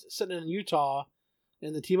 I'm sitting in Utah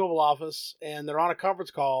in the T-Mobile office, and they're on a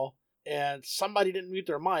conference call, and somebody didn't mute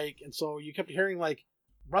their mic, and so you kept hearing like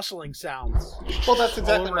rustling sounds. Well, that's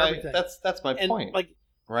exactly over my everything. that's my And point. like,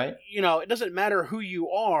 right? it doesn't matter who you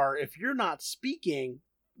are. If you're not speaking,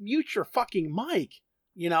 mute your fucking mic.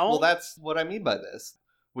 Well, that's what I mean by this.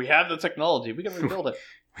 We have the technology. We can rebuild it.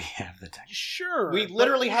 We have the technology. Sure. We but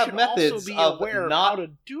literally you have should methods also be of aware not- of how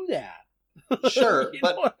to do that. Sure, You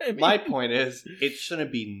but know what I mean? my point is, it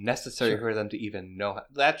shouldn't be necessary Sure. for them to even know.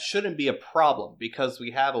 That shouldn't be a problem because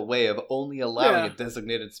we have a way of only allowing Yeah. a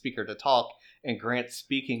designated speaker to talk and grant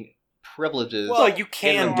speaking privileges. Well, Well, you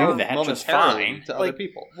can do that just momentarily fine. to other Like,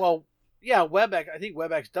 people. Well, yeah, WebEx. I think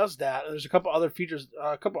WebEx does that. There's a couple other features,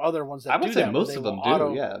 a couple other ones that I would do say that. most where of they them will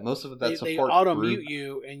do. Yeah, most of it that They support auto group. mute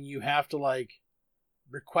you, and you have to like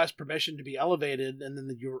request permission to be elevated, and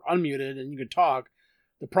then you're unmuted and you can talk.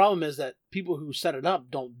 The problem is that people who set it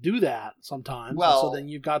up don't do that sometimes. Well- so then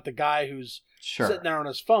you've got the guy who's Sure. sitting there on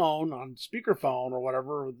his phone, on speakerphone or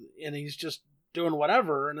whatever, and he's just doing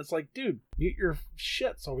whatever. And it's like, dude, mute your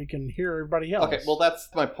shit so we can hear everybody else. Okay, well, that's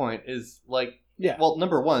my point. Is like, yeah, well,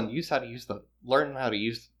 number one, learn how to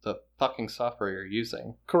use the fucking software you're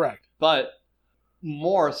using. correct. But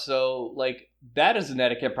more so, like, that is an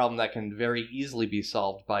etiquette problem that can very easily be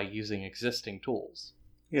solved by using existing tools.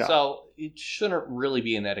 Yeah. So it shouldn't really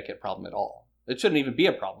be an etiquette problem at all. It shouldn't even be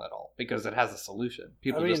a problem at all because it has a solution.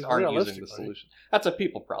 People just aren't using the solution. That's a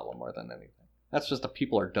people problem more than anything. That's just a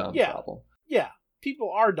people are dumb problem. Yeah,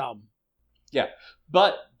 people are dumb.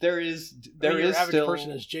 But there is Your average still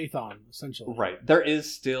person is Jathan, essentially. right. There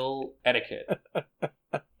is still etiquette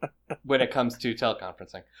when it comes to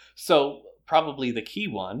teleconferencing. So probably the key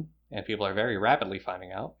one, and people are very rapidly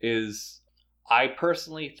finding out, is I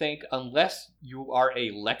personally think unless you are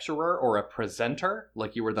a lecturer or a presenter,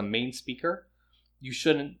 like you were the main speaker, you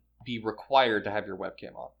shouldn't be required to have your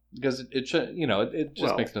webcam on because it should. It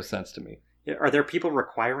just makes no sense to me. Yeah, are there people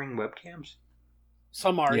requiring webcams?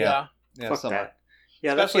 Some are, Yeah. yeah. Yeah, Fuck some that. are.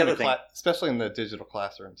 Yeah, that's the Especially other thing. especially in the digital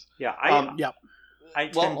classrooms. Yeah, Yep. I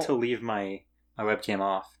tend to leave my webcam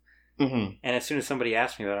off. Mm-hmm. And as soon as somebody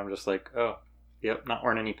asks me about it, I'm just like, oh, yep, not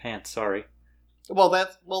wearing any pants, sorry. Well,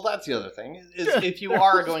 that's the other thing. Is if you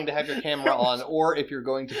are going to have your camera on, or if you're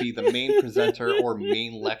going to be the main presenter or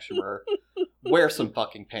main lecturer, wear some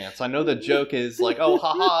fucking pants. I know the joke is like, oh,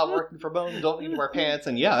 haha, I'm working from home, don't need to wear pants.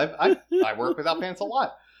 And yeah, I work without pants a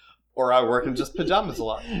lot. Or I work in just pajamas a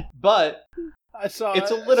lot. But it's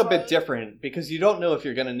a little bit different because you don't know if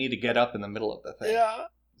you're going to need to get up in the middle of the thing. Yeah.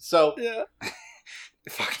 So Yeah.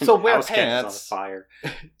 Fucking So wear house catches pants. on fire.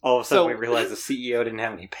 All of a sudden So- we realize the CEO didn't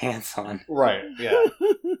have any pants on. right, yeah.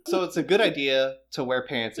 So it's a good idea to wear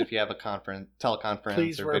pants if you have a teleconference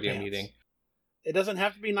Please or wear video pants. meeting. It doesn't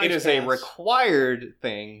have to be nice It is pants. a required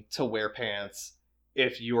thing to wear pants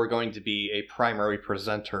if you are going to be a primary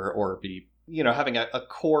presenter or be, having a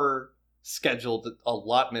core scheduled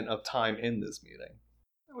allotment of time in this meeting.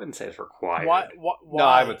 I wouldn't say it's required. Why? No,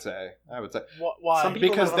 I would say. Why? Some people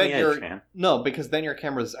Because live on then the edge, man. because then your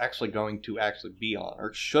camera is actually going to be on,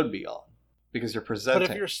 or should be on, because you're presenting.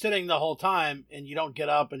 But if you're sitting the whole time and you don't get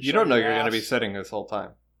up and you show don't know your you're going to be ass, sitting this whole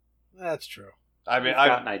time. That's true. I mean, You've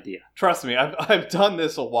got an idea. trust me, I've done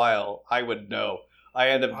this a while. I would know. I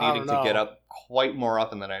end up I needing don't to get know. up quite more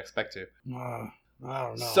often than I expect to. I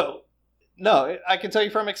don't know. So, no, I can tell you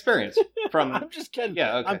from experience. From I'm just kidding.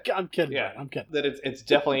 yeah, okay. I'm kidding. Yeah. Brian. I'm kidding. that it's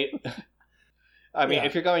definitely. I mean, Yeah.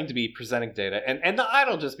 if you're going to be presenting data, and I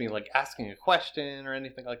don't just mean like asking a question or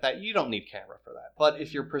anything like that. You don't need camera for that. But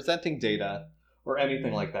if you're presenting data or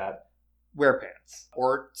anything like that, wear pants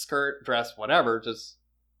or skirt, dress, whatever. Just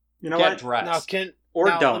You know get what? dressed. Or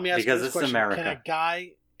now, don't, let me ask you because this it's question. America.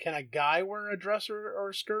 Can a guy wear a dress or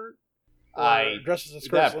a skirt? Or I dresses and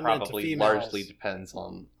skirts that limited to probably females? largely depends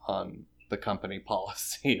on the company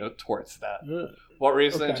policy towards that. Ugh. What were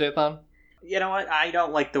you saying, Okay. Jathan? You know what? I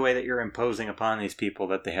don't like the way that you're imposing upon these people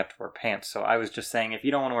that they have to wear pants. So I was just saying, if you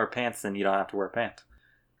don't want to wear pants, then you don't have to wear pants.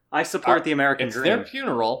 I support the American It's dream. their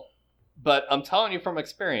funeral, but I'm telling you from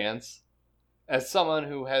experience, as someone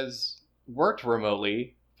who has worked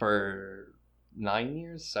remotely for 9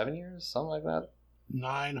 years, 7 years, something like that.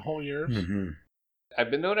 9 whole years. Mhm. I've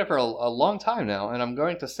been doing it for a long time now, and I'm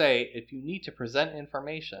going to say, if you need to present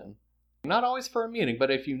information, not always for a meeting, but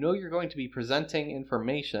if you know you're going to be presenting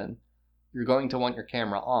information, you're going to want your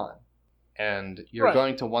camera on, and you're Right.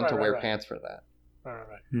 going to want to Right, wear right. pants for that.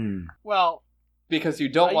 Right. Well, Because you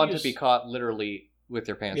don't I want use- to be caught literally with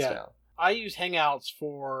your pants Yeah. down. I use Hangouts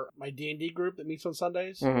for my D&D group that meets on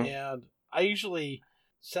Sundays, Mhm. and I usually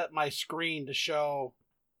set my screen to show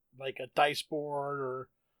like a dice board or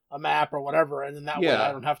a map or whatever, and then that way Yeah.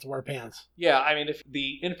 I don't have to wear pants. Yeah, I mean, if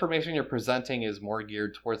the information you're presenting is more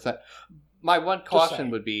geared towards that, my one caution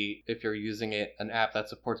saying. would be if you're using an app that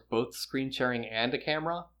supports both screen sharing and a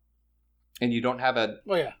camera, and you don't have a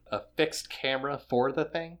fixed camera for the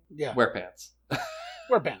thing, wear pants.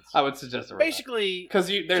 Wear pants. I would suggest it. Basically, because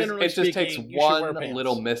it just takes speaking, you should wear one pants.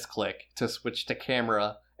 little misclick to switch to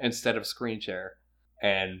camera instead of screen share.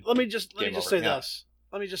 And let me just say Yeah. this.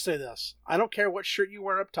 Let me just say this. I don't care what shirt you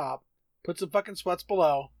wear up top. Put some fucking sweats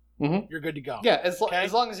below. Mhm. You're good to go. Yeah, as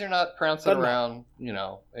long as you're not pouncing Doesn't around,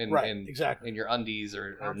 exactly. in your undies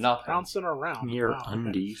or nothing. Pouncing around. Your Wow, okay.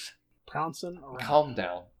 undies. Pouncing around. Calm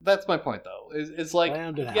down. That's my point, though. It's like,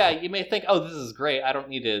 Calm down. yeah, you may think, oh, this is great. I don't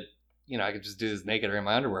need to, I could just do this naked or in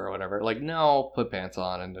my underwear or whatever. Like, no, put pants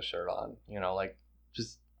on and a shirt on.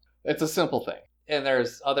 Just, it's a simple thing. And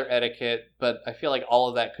there's other etiquette, but I feel like all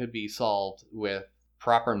of that could be solved with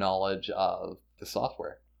proper knowledge of the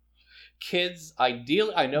software. Kids,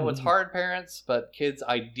 ideally, I know it's hard, parents, but kids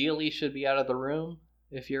ideally should be out of the room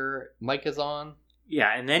if your mic is on.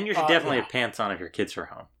 Yeah, and then you should definitely have pants on if your kids are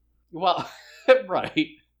home. Well, right.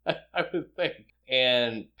 I would think.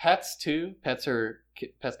 And pets, too. Pets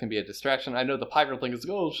can be a distraction. I know the popular thing is,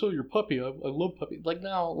 oh, show your puppy. I love puppies. Like,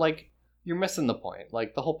 no, you're missing the point.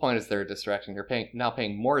 Like, the whole point is they're a distraction. You're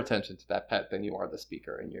paying more attention to that pet than you are the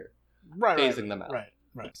speaker, and you're phasing them out.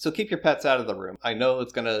 Right. So keep your pets out of the room. I know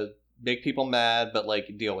it's going to make people mad, but,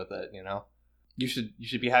 deal with it, You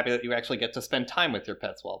should be happy that you actually get to spend time with your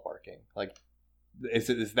pets while barking. Like,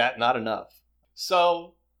 is that not enough?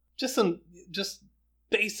 So, just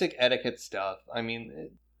basic etiquette stuff. I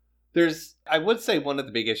mean, I would say one of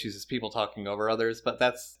the big issues is people talking over others, but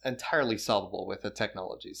that's entirely solvable with a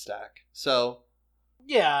technology stack. So,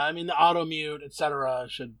 yeah, I mean, the auto mute, etc.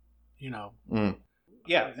 should,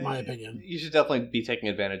 yeah, in my opinion, you should definitely be taking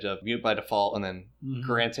advantage of mute by default and then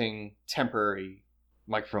granting temporary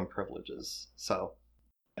microphone privileges. So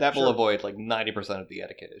that will avoid 90% of the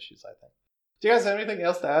etiquette issues, I think. Do you guys have anything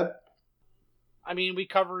else to add? I mean, we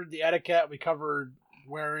covered the etiquette. We covered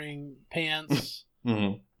wearing pants.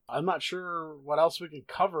 I'm not sure what else we can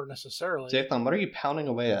cover necessarily. Jathan, what are you pounding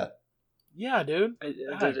away at? Yeah, dude.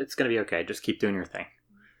 It's going to be okay. Just keep doing your thing.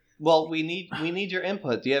 Well, we need your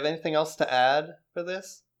input. Do you have anything else to add for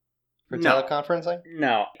this? For teleconferencing?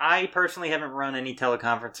 No. I personally haven't run any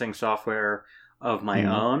teleconferencing software of my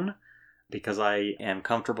own because I am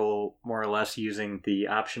comfortable more or less using the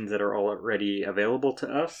options that are already available to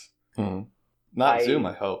us. Not Zoom,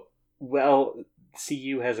 I hope. Well,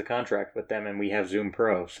 CU has a contract with them and we have Zoom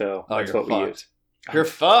Pro, so that's what we use. You're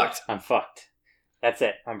fucked! I'm fucked. That's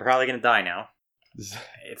it. I'm probably going to die now.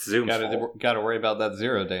 It's Zoom's fault. Got to worry about that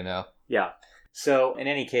 0 day now. Yeah. So, in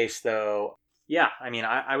any case, though, yeah, I mean,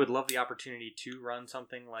 I would love the opportunity to run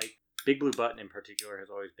something like Big Blue Button in particular has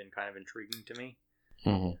always been kind of intriguing to me.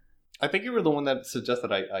 I think you were the one that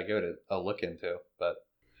suggested I go to a look into, but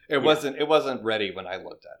it wasn't ready when I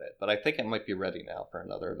looked at it. But I think it might be ready now for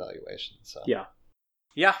another evaluation. So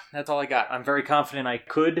yeah, that's all I got. I'm very confident I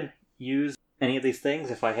could use any of these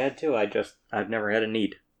things if I had to. I've never had a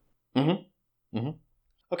need.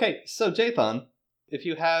 Okay, so Jathan, if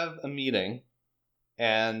you have a meeting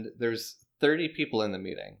and there's 30 people in the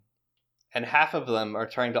meeting and half of them are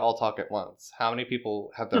trying to all talk at once, how many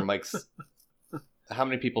people have their mics? How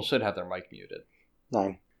many people should have their mic muted?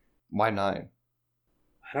 9. Why 9?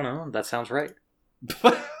 I don't know. That sounds right.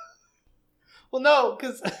 Well, no,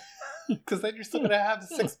 because then you're still going to have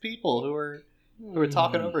 6 people who are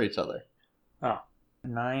talking over each other. Oh.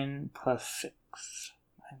 9 plus 6.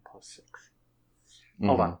 9 plus 6.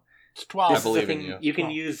 Hold on. It's 12. I believe in you. You can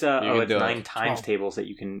use, it's 9 times tables that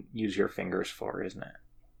you can use your fingers for, isn't it?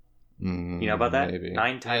 You know about that? Maybe.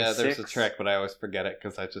 9 times 6. Yeah, there's a trick, but I always forget it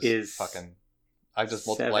because I just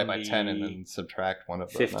multiply by 10 and then subtract one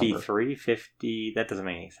of the 53, 50, that doesn't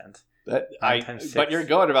make any sense. But you're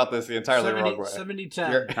going about this the entirely wrong way.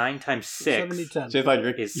 70-10. 9 times 6 is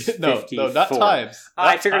 54. No, not times.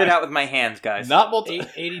 I figured it out with my hands, guys. Not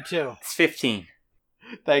 82. It's 15.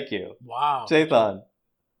 Thank you. Wow. Jathan.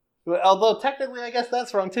 Although technically I guess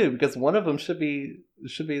that's wrong too, because one of them should be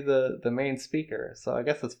the main speaker. So I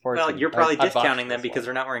guess it's 14. Well, you're probably discounting them because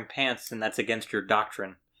they're not wearing pants and that's against your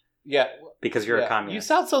doctrine. Yeah. Because you're a communist. You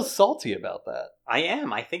sound so salty about that. I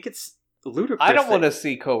am. I think it's ludicrous. I don't want to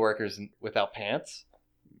see coworkers without pants.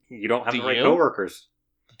 You don't have the right coworkers.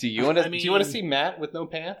 Do you want to? Do you want to see Matt with no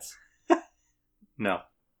pants? No.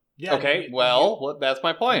 Yeah. Okay. That's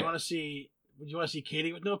my point. Would you want to see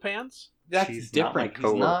Katie with no pants? That's She's different.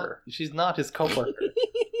 Not my coworker. She's not his coworker.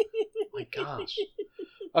 My gosh.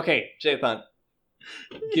 Okay, Jathan,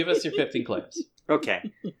 give us your 15 claims.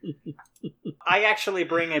 Okay. I actually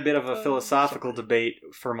bring a bit of a philosophical debate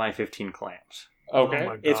for my 15 claims. Okay.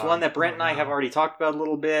 Oh It's one that Brent and I have already talked about a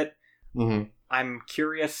little bit. Mm-hmm. I'm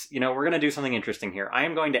curious, we're going to do something interesting here. I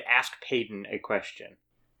am going to ask Peyton a question.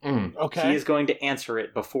 Okay. He is going to answer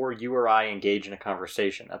it before you or I engage in a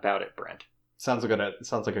conversation about it, Brent. Sounds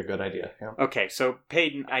like a good idea. Yeah. Okay, so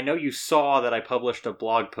Peyton, I know you saw that I published a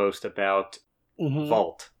blog post about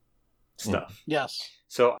Vault stuff. Yes.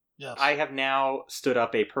 So Yes. I have now stood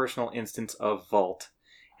up a personal instance of Vault,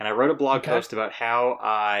 and I wrote a blog post about how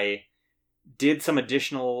I did some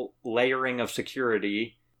additional layering of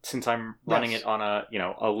security since I'm running it on a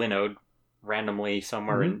Linode randomly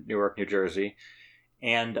somewhere in Newark, New Jersey.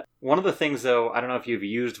 And one of the things, though, I don't know if you've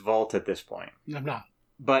used Vault at this point. I'm not.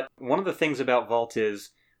 But one of the things about Vault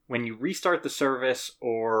is when you restart the service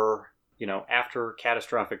or, after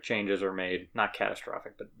catastrophic changes are made, not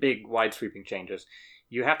catastrophic, but big, wide-sweeping changes,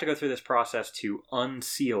 you have to go through this process to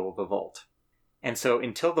unseal the Vault. And so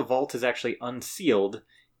until the Vault is actually unsealed,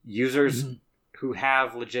 users who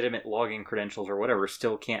have legitimate login credentials or whatever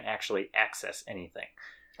still can't actually access anything.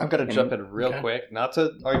 I'm going to jump in real quick, not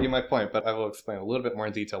to argue my point, but I will explain a little bit more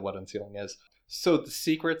in detail what unsealing is. So the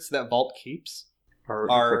secrets that Vault keeps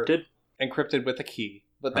are encrypted with a key,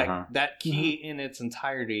 but that key in its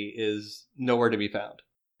entirety is nowhere to be found.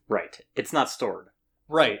 Right. It's not stored.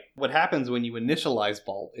 Right. What happens when you initialize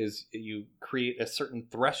Vault is you create a certain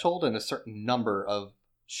threshold and a certain number of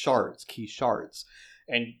shards, key shards.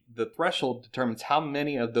 And the threshold determines how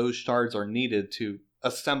many of those shards are needed to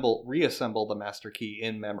reassemble the master key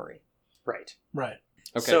in memory. Right. Right.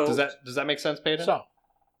 Okay. So, does that make sense, Peyton? So,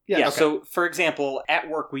 yeah. So, for example, at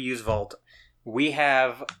work we use Vault. We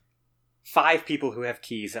have 5 people who have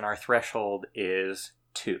keys, and our threshold is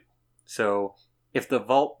 2. So, if the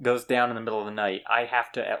Vault goes down in the middle of the night, I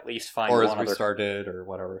have to at least find one other... Or is restarted or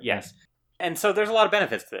whatever. Yes. And so there's a lot of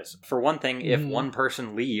benefits to this. For one thing, if one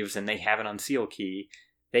person leaves and they have an unseal key,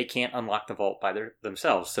 they can't unlock the Vault by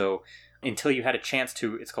themselves. So until you had a chance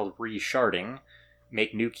to, it's called resharding,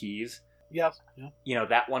 make new keys. Yes. Yeah.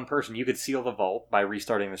 That one person, you could seal the Vault by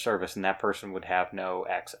restarting the service, and that person would have no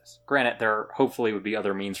access. Granted, there hopefully would be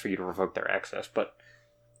other means for you to revoke their access, but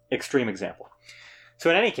extreme example. So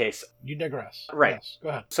in any case... You digress. Right. Yes, go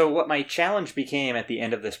ahead. So what my challenge became at the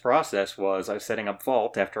end of this process was I was setting up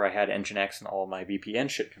Vault after I had Nginx and all my VPN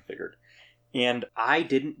shit configured. And I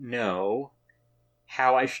didn't know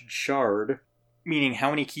how I should shard, meaning how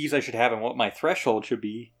many keys I should have and what my threshold should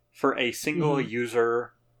be for a single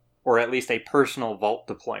user or at least a personal Vault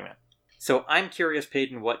deployment. So I'm curious,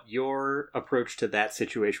 Peyton, what your approach to that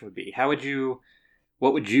situation would be.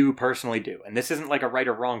 What would you personally do? And this isn't like a right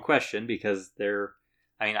or wrong question because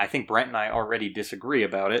I think Brent and I already disagree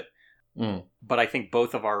about it, but I think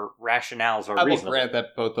both of our rationales are reasonable. I will grant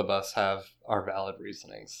that both of us have our valid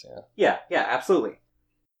reasonings. Yeah, absolutely.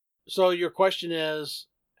 So your question is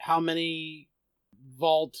how many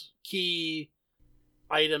Vault key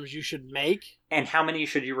items you should make? And how many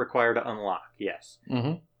should you require to unlock, yes.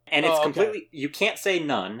 Mm-hmm. And it's completely... You can't say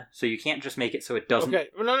none, so you can't just make it so it doesn't... Okay,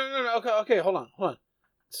 no. Okay, hold on.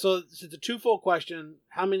 So it's a twofold question.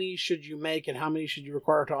 How many should you make and how many should you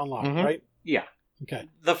require to unlock, right? Yeah. Okay.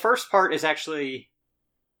 The first part is actually...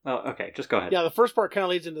 Well, okay, just go ahead. Yeah, the first part kind of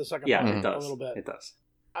leads into the second part it does. a little bit. It does.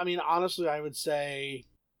 I mean, honestly, I would say...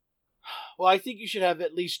 Well, I think you should have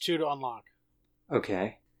at least 2 to unlock.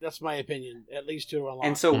 Okay. That's my opinion. At least 2 to unlock.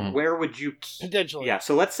 And so where would you... Potentially. Yeah,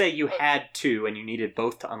 so let's say you had 2 and you needed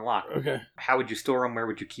both to unlock. Okay. How would you store them? Where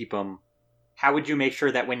would you keep them? How would you make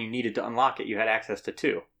sure that when you needed to unlock it, you had access to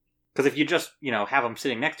 2? Because if you just, have them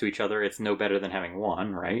sitting next to each other, it's no better than having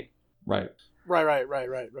 1, right? Right.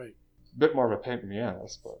 Right. Bit more of a pain in the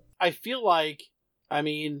ass, but... I feel like,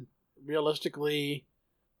 realistically,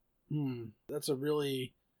 that's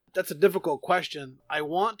a difficult question. I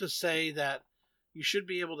want to say that you should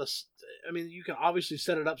be able to, you can obviously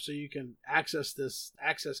set it up so you can access this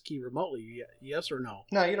access key remotely, yes or no?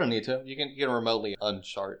 No, you don't need to. You can remotely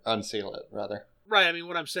unseal it, rather. Right,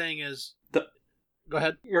 what I'm saying is... Go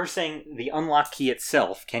ahead. You're saying the unlock key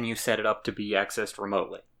itself, can you set it up to be accessed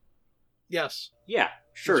remotely? Yes. Yeah,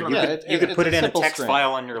 sure. You could put it in a text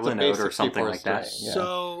file on your Linode or something like that. Yeah.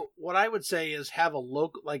 So what I would say is have a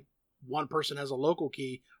local, like one person has a local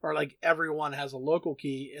key, or like everyone has a local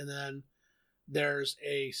key, and then there's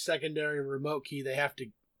a secondary remote key they have to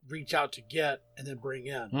reach out to get and then bring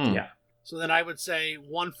in. Yeah. So then I would say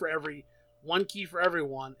one key for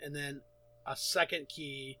everyone, and then a second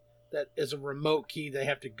key that is a remote key they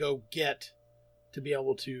have to go get to be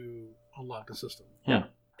able to unlock the system. Yeah.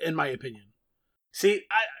 In my opinion. See,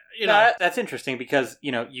 that's interesting because,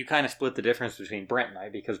 you kind of split the difference between Brent and I,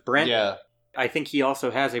 because Brent I think he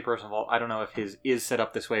also has a personal vault. I don't know if his is set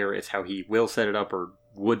up this way or it's how he will set it up or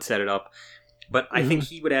would set it up. But I think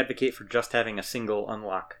he would advocate for just having a single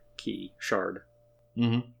unlock key shard.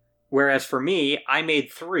 Mm-hmm. Whereas for me, I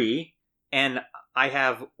made 3, and I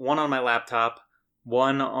have one on my laptop,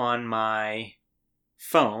 one on my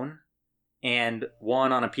phone, and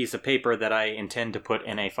one on a piece of paper that I intend to put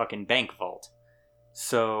in a fucking bank vault.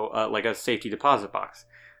 So, like a safety deposit box.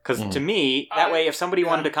 Because to me, that way, if somebody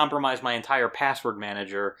wanted to compromise my entire password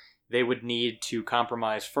manager, they would need to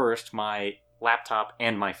compromise first my laptop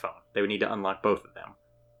and my phone. They would need to unlock both of them.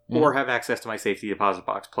 Or have access to my safety deposit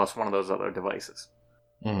box plus one of those other devices.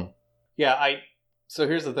 Yeah, so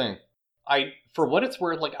here's the thing. For what it's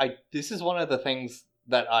worth, this is one of the things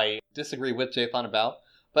that I disagree with Jathan about,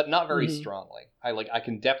 but not very strongly. I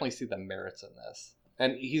can definitely see the merits in this.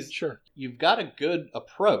 And you've got a good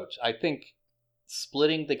approach. I think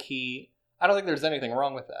splitting the key, I don't think there's anything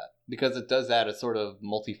wrong with that, because it does add a sort of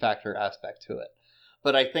multi-factor aspect to it.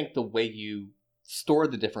 But I think the way you store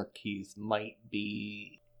the different keys might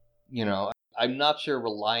be, I'm not sure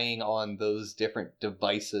relying on those different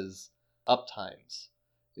devices uptimes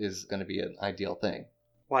is going to be an ideal thing.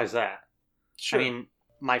 Why is that? Sure. I mean,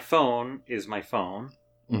 my phone is my phone,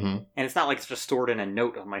 and it's not like it's just stored in a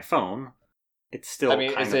note on my phone. It's still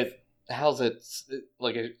how's it,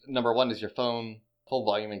 number one, is your phone full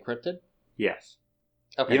volume encrypted? Yes.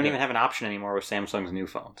 Okay. You don't even have an option anymore with Samsung's new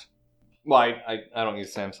phones. Well, I don't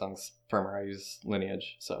use Samsung's firmware. I use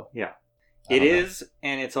Lineage, so. Yeah. It is,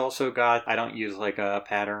 and it's also got, I don't use like a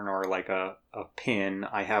pattern or like a pin.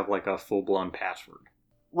 I have like a full-blown password.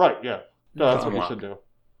 Right, yeah. No, that's what you should do.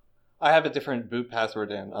 I have a different boot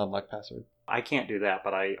password and unlock password. I can't do that,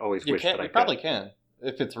 but I always wish that I could. You probably can.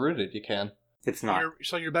 If it's rooted, you can. It's not.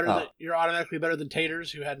 You're better. You're automatically better than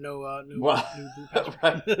Taters, who had no new boot password.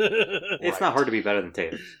 Right. It's not hard to be better than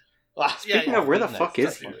Taters. Speaking of, where the fuck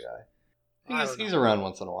is he? He's around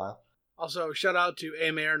once in a while. Also, shout out to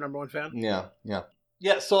A-Mayor, #1 fan.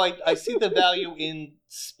 Yeah, so I see the value in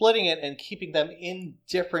splitting it and keeping them in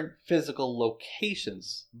different physical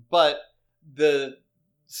locations, but the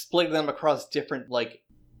splitting them across different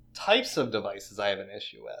types of devices I have an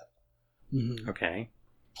issue with. Okay.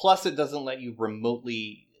 Plus, it doesn't let you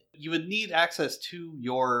remotely. You would need access to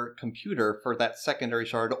your computer for that secondary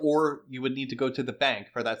shard, or you would need to go to the bank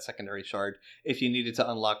for that secondary shard if you needed to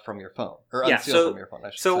unlock from your phone. Or unseal from your phone,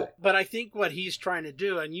 I should say. But I think what he's trying to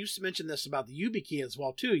do, and you mentioned this about the YubiKey as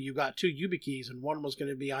well, too. You got 2 YubiKeys, and one was going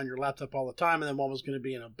to be on your laptop all the time, and then one was going to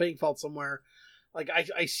be in a bank vault somewhere.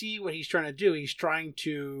 I see what he's trying to do. He's trying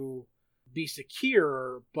to be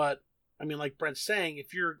secure, but, I mean, like Brent's saying,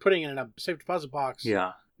 if you're putting it in a safe deposit box,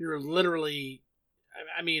 you're literally...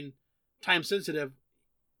 I mean, time sensitive.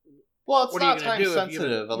 Well, it's not time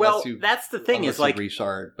sensitive unless you. That's the thing is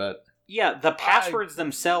reshard, but the passwords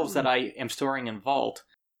themselves that I am storing in Vault.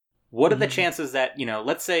 What are the chances that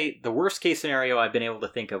let's say the worst case scenario I've been able to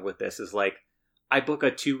think of with this is I book a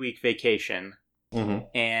 2-week vacation,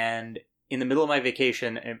 and in the middle of my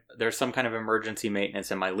vacation there's some kind of emergency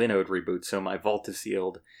maintenance and my Linode reboots, so my Vault is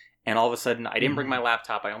sealed, and all of a sudden I didn't bring my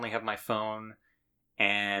laptop. I only have my phone.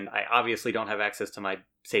 And I obviously don't have access to my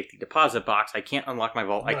safety deposit box. I can't unlock my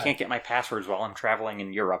vault. Right. I can't get my passwords while I'm traveling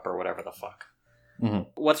in Europe or whatever the fuck.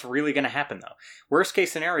 What's really going to happen, though? Worst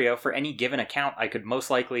case scenario, for any given account, I could most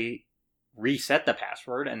likely reset the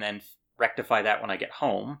password and then rectify that when I get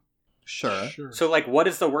home. Sure. So, what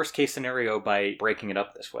is the worst case scenario by breaking it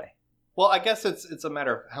up this way? Well, I guess it's a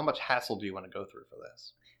matter of how much hassle do you want to go through for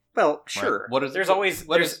this? Well, sure. Right.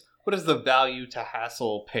 What is the value to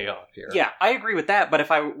hassle payoff here? Yeah, I agree with that, but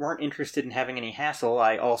if I weren't interested in having any hassle,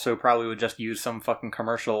 I also probably would just use some fucking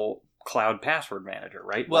commercial cloud password manager,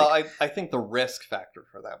 right? Well, I think the risk factor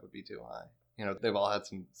for that would be too high. They've all had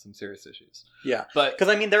some serious issues. Yeah, but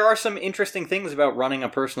because there are some interesting things about running a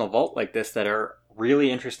personal vault like this that are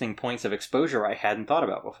really interesting points of exposure I hadn't thought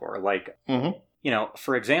about before.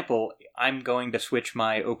 For example, I'm going to switch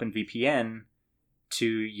my OpenVPN to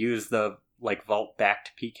use the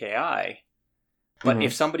vault-backed PKI. But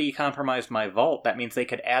if somebody compromised my vault, that means they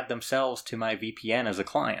could add themselves to my VPN as a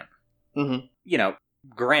client.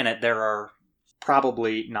 Granted, there are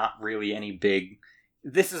probably not really any big...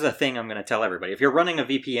 This is a thing I'm going to tell everybody. If you're running a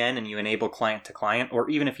VPN and you enable client-to-client, or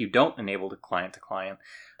even if you don't enable the client-to-client,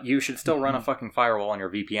 you should still run a fucking firewall on your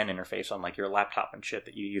VPN interface on your laptop and shit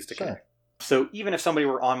that you use to connect. So even if somebody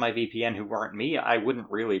were on my VPN who weren't me, I wouldn't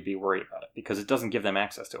really be worried about it, because it doesn't give them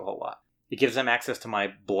access to a whole lot. It gives them access to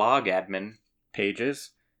my blog admin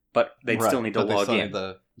pages, but they'd still need to log in.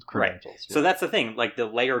 The credentials. Right. So that's the thing. The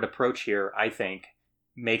layered approach here, I think,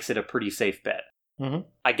 makes it a pretty safe bet. Mm-hmm.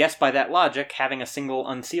 I guess by that logic, having a single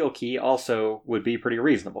unseal key also would be pretty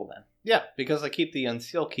reasonable then. Yeah, because I keep the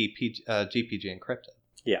unseal key GPG encrypted.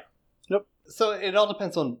 Yeah. Yep. So it all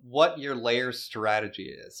depends on what your layer strategy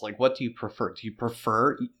is. Like, what do you prefer? Do you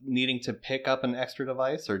prefer needing to pick up an extra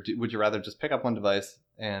device, or would you rather just pick up one device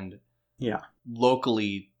and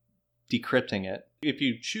locally decrypting it if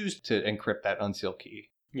you choose to encrypt that unseal key?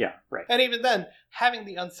 Yeah, right. And even then, having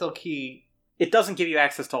the unseal key... It doesn't give you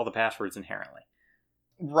access to all the passwords inherently.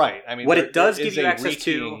 Right. I mean, what it does give you access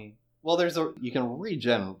to... Well, you can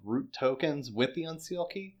regen root tokens with the unseal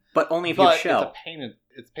key. But only if you have shell. It's a pain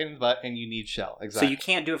in the butt, and you need shell. Exactly. So you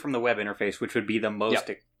can't do it from the web interface, which would be the most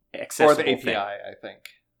accessible or the API, thing. I think.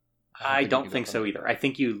 I don't think so either. I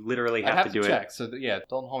think you literally have to do check. it. So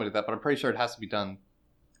don't hold me to that, but I'm pretty sure it has to be done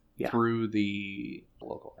through the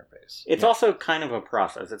local interface. It's also kind of a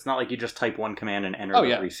process. It's not like you just type one command and enter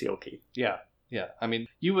the reseal key. Yeah. Yeah, I mean,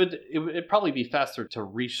 it'd probably be faster to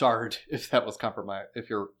reshard if that was compromised, if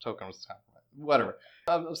your token was compromised. Whatever.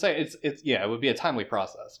 I'm saying it would be a timely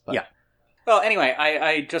process. But. Yeah. Well, anyway,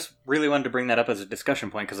 I just really wanted to bring that up as a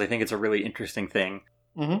discussion point because I think it's a really interesting thing.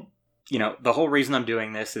 Mm-hmm. You know, the whole reason I'm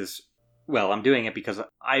doing this is, well, I'm doing it because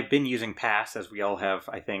I've been using Pass, as we all have,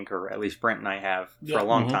 I think, or at least Brent and I have, for a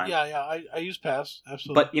long time. Yeah, I use Pass,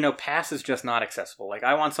 absolutely. But, you know, Pass is just not accessible. Like,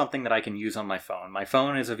 I want something that I can use on my phone. My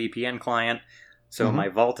phone is a VPN client, so my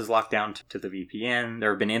vault is locked down to the VPN.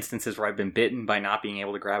 There have been instances where I've been bitten by not being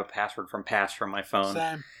able to grab a password from Pass from my phone.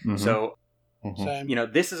 Same. Mm-hmm. So, Same. you know,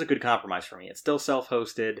 this is a good compromise for me. It's still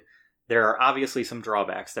self-hosted. There are obviously some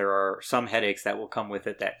drawbacks. There are some headaches that will come with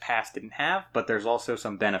it that Pass didn't have, but there's also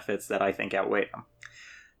some benefits that I think outweigh them.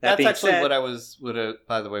 That's actually what I was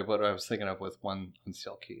thinking of with one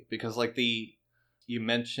unseal key. Because like you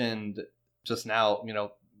mentioned just now, you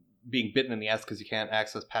know, being bitten in the ass because you can't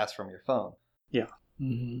access Pass from your phone. Yeah.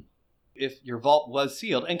 Mm-hmm. If your vault was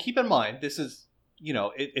sealed, and keep in mind, this is, you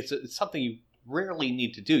know, it's something you rarely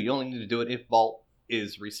need to do. You only need to do it if vault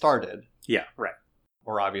is restarted. Yeah, right.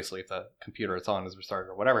 Or obviously if the computer it's on is restarted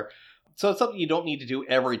or whatever. So it's something you don't need to do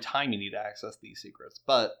every time you need to access these secrets,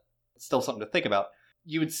 but it's still something to think about.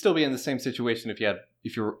 You would still be in the same situation if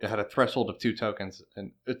you had a threshold of 2 tokens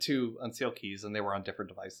and 2 unsealed keys and they were on different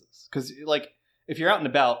devices. Because like if you're out and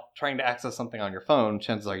about trying to access something on your phone,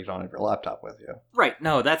 chances are you don't have your laptop with you. Right.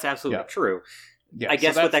 No, that's absolutely true. Yeah, I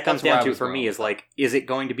guess what that comes down to for me is like, is it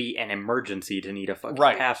going to be an emergency to need a fucking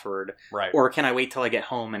password? Right. Or can I wait till I get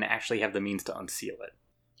home and actually have the means to unseal it?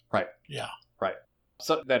 Right. Yeah. Right.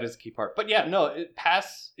 So that is a key part. But yeah, no,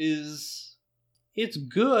 Pass it's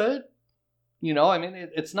good. You know, I mean,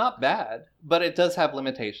 it's not bad, but it does have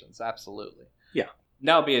limitations. Absolutely. Yeah.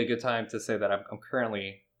 Now would be a good time to say that I'm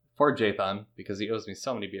currently, for Jathan, because he owes me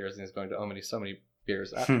so many beers and he's going to owe me so many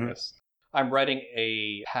beers after this, I'm writing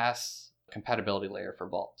a Pass compatibility layer for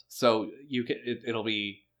Vault. So it'll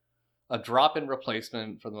be a drop-in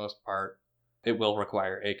replacement for the most part. It will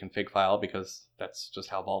require a config file because that's just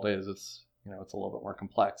how Vault is. It's, you know, it's a little bit more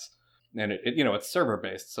complex. And it's server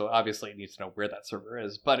based, so obviously it needs to know where that server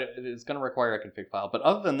is, but it is going to require a config file. But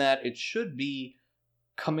other than that, it should be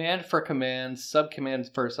command for command,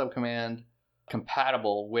 subcommand for subcommand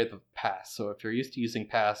compatible with Pass. So if you're used to using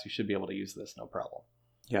Pass, you should be able to use this no problem.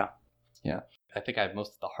 Yeah. Yeah. I think I have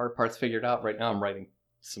most of the hard parts figured out. Right now I'm writing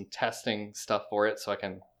some testing stuff for it so I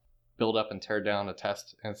can build up and tear down a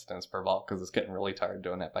test instance per Vault because it's getting really tired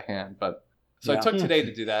doing that by hand. So I took today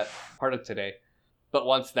to do that, part of today. But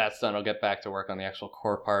once that's done, I'll get back to work on the actual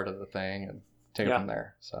core part of the thing and take it from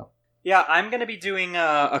there. So yeah, I'm going to be doing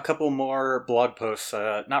a couple more blog posts.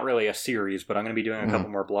 Not really a series, but I'm going to be doing a couple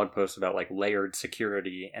more blog posts about like layered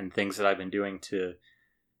security and things that I've been doing to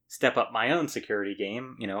step up my own security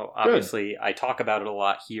game. You know, obviously I talk about it a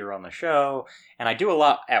lot here on the show, and I do a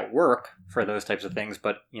lot at work for those types of things,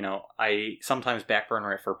 but, you know, I sometimes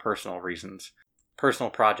backburner it for personal reasons, personal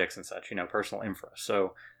projects and such, you know, personal infra.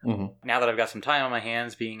 So now that I've got some time on my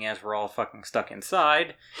hands, being as we're all fucking stuck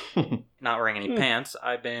inside, not wearing any pants,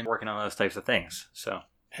 I've been working on those types of things. So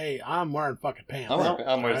hey, I'm wearing fucking pants.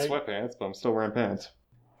 I'm wearing sweatpants, but I'm still wearing pants.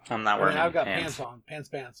 I'm not wearing any I've got pants. pants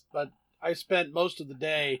on, but I spent most of the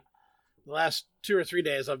day, the last 2 or 3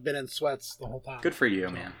 days, I've been in sweats the whole time. Good for you,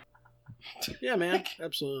 man. Yeah, man,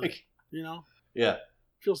 absolutely. You know? Yeah.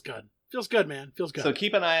 Feels good. Feels good, man. Feels good. So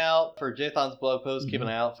keep an eye out for Jathan's blog post. Keep an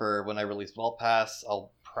eye out for when I release Vault Pass.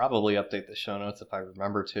 I'll probably update the show notes if I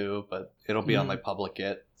remember to, but it'll be on my public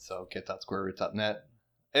Git, so git.squareroot.net.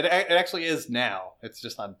 It actually is now. It's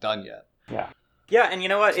just not done yet. Yeah. Yeah, and you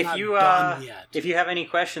know what? It's If you have any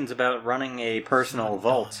questions about running a personal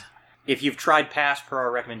Vault, if you've tried Pass per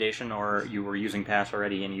our recommendation, or you were using Pass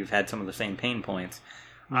already and you've had some of the same pain points,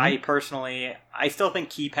 I I still think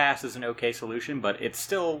KeePass is an okay solution, but it's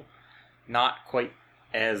still not quite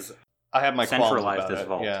as I have my qualms centralized about as it.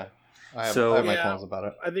 Vault. Yeah, I have my Yeah. qualms about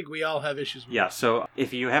it. I think we all have issues with Yeah, so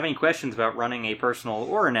if you have any questions about running a personal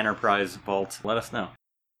or an enterprise vault, let us know.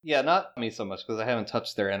 Yeah, not me so much because I haven't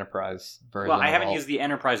touched their enterprise version. Well, I haven't at all. used the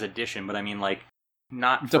enterprise edition, but I mean, like,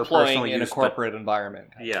 not for deploying personal in use, a corporate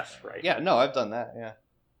environment. kind of Yes, thing. right. Yeah, no, I've done that. Yeah,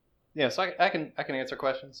 yeah. So I can answer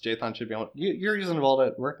questions. Jathan should be on. You're using Vault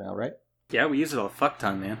at work now, right? Yeah, we use it a fuck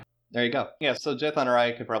ton, man. There you go. Yeah, so Jathan or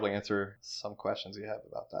I could probably answer some questions you have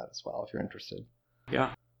about that as well if you're interested.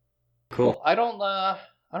 Yeah. Cool. I don't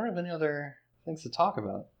have any other things to talk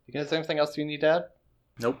about. You guys have anything else you need to add?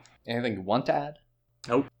 Nope. Anything you want to add?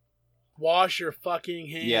 Nope. Wash your fucking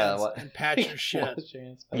hands what- and patch your shit. Wash your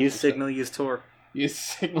hands, patch Use your Signal, use Tor. shit. Use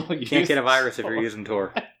Signal. You can't get a virus if you're using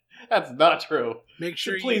Tor. That's not true. Make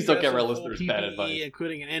sure Please you don't dress give our in full listeners bad PPE, advice.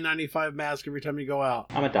 including an N95 mask every time you go out.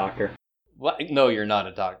 I'm a doctor. What? No, you're not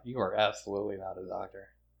a doctor. You are absolutely not a doctor.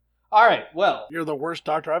 All right, well. You're the worst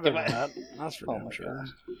doctor I've ever If I- met. That's for Oh damn my sure. gosh.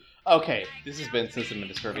 Okay, this has been System and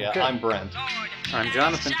Disturbia. Okay. I'm Brent. I'm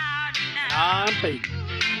Jonathan. I'm Pete.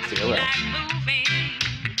 See you later.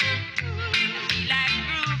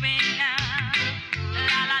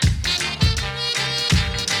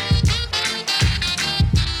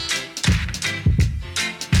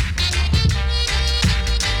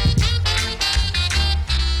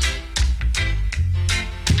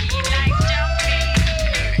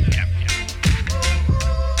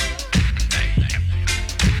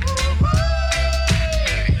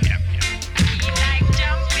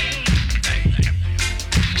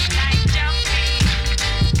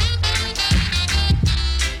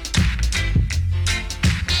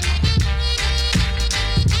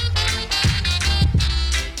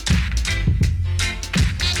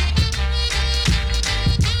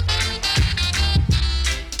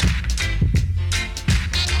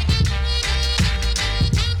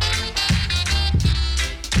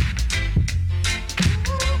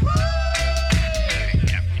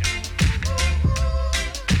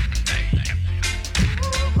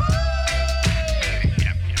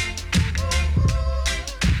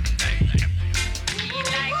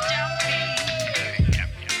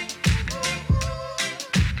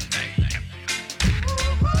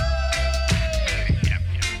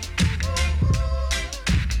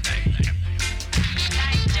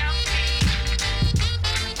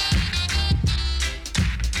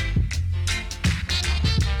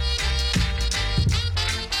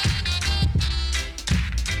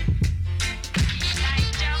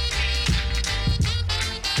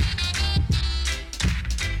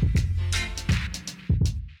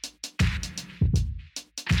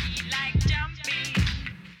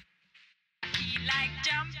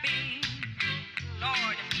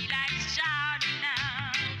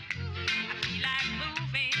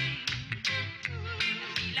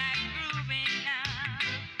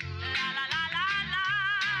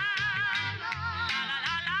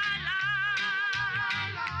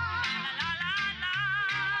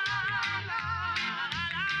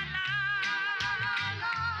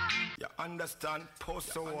 Understand,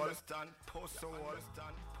 post the wall.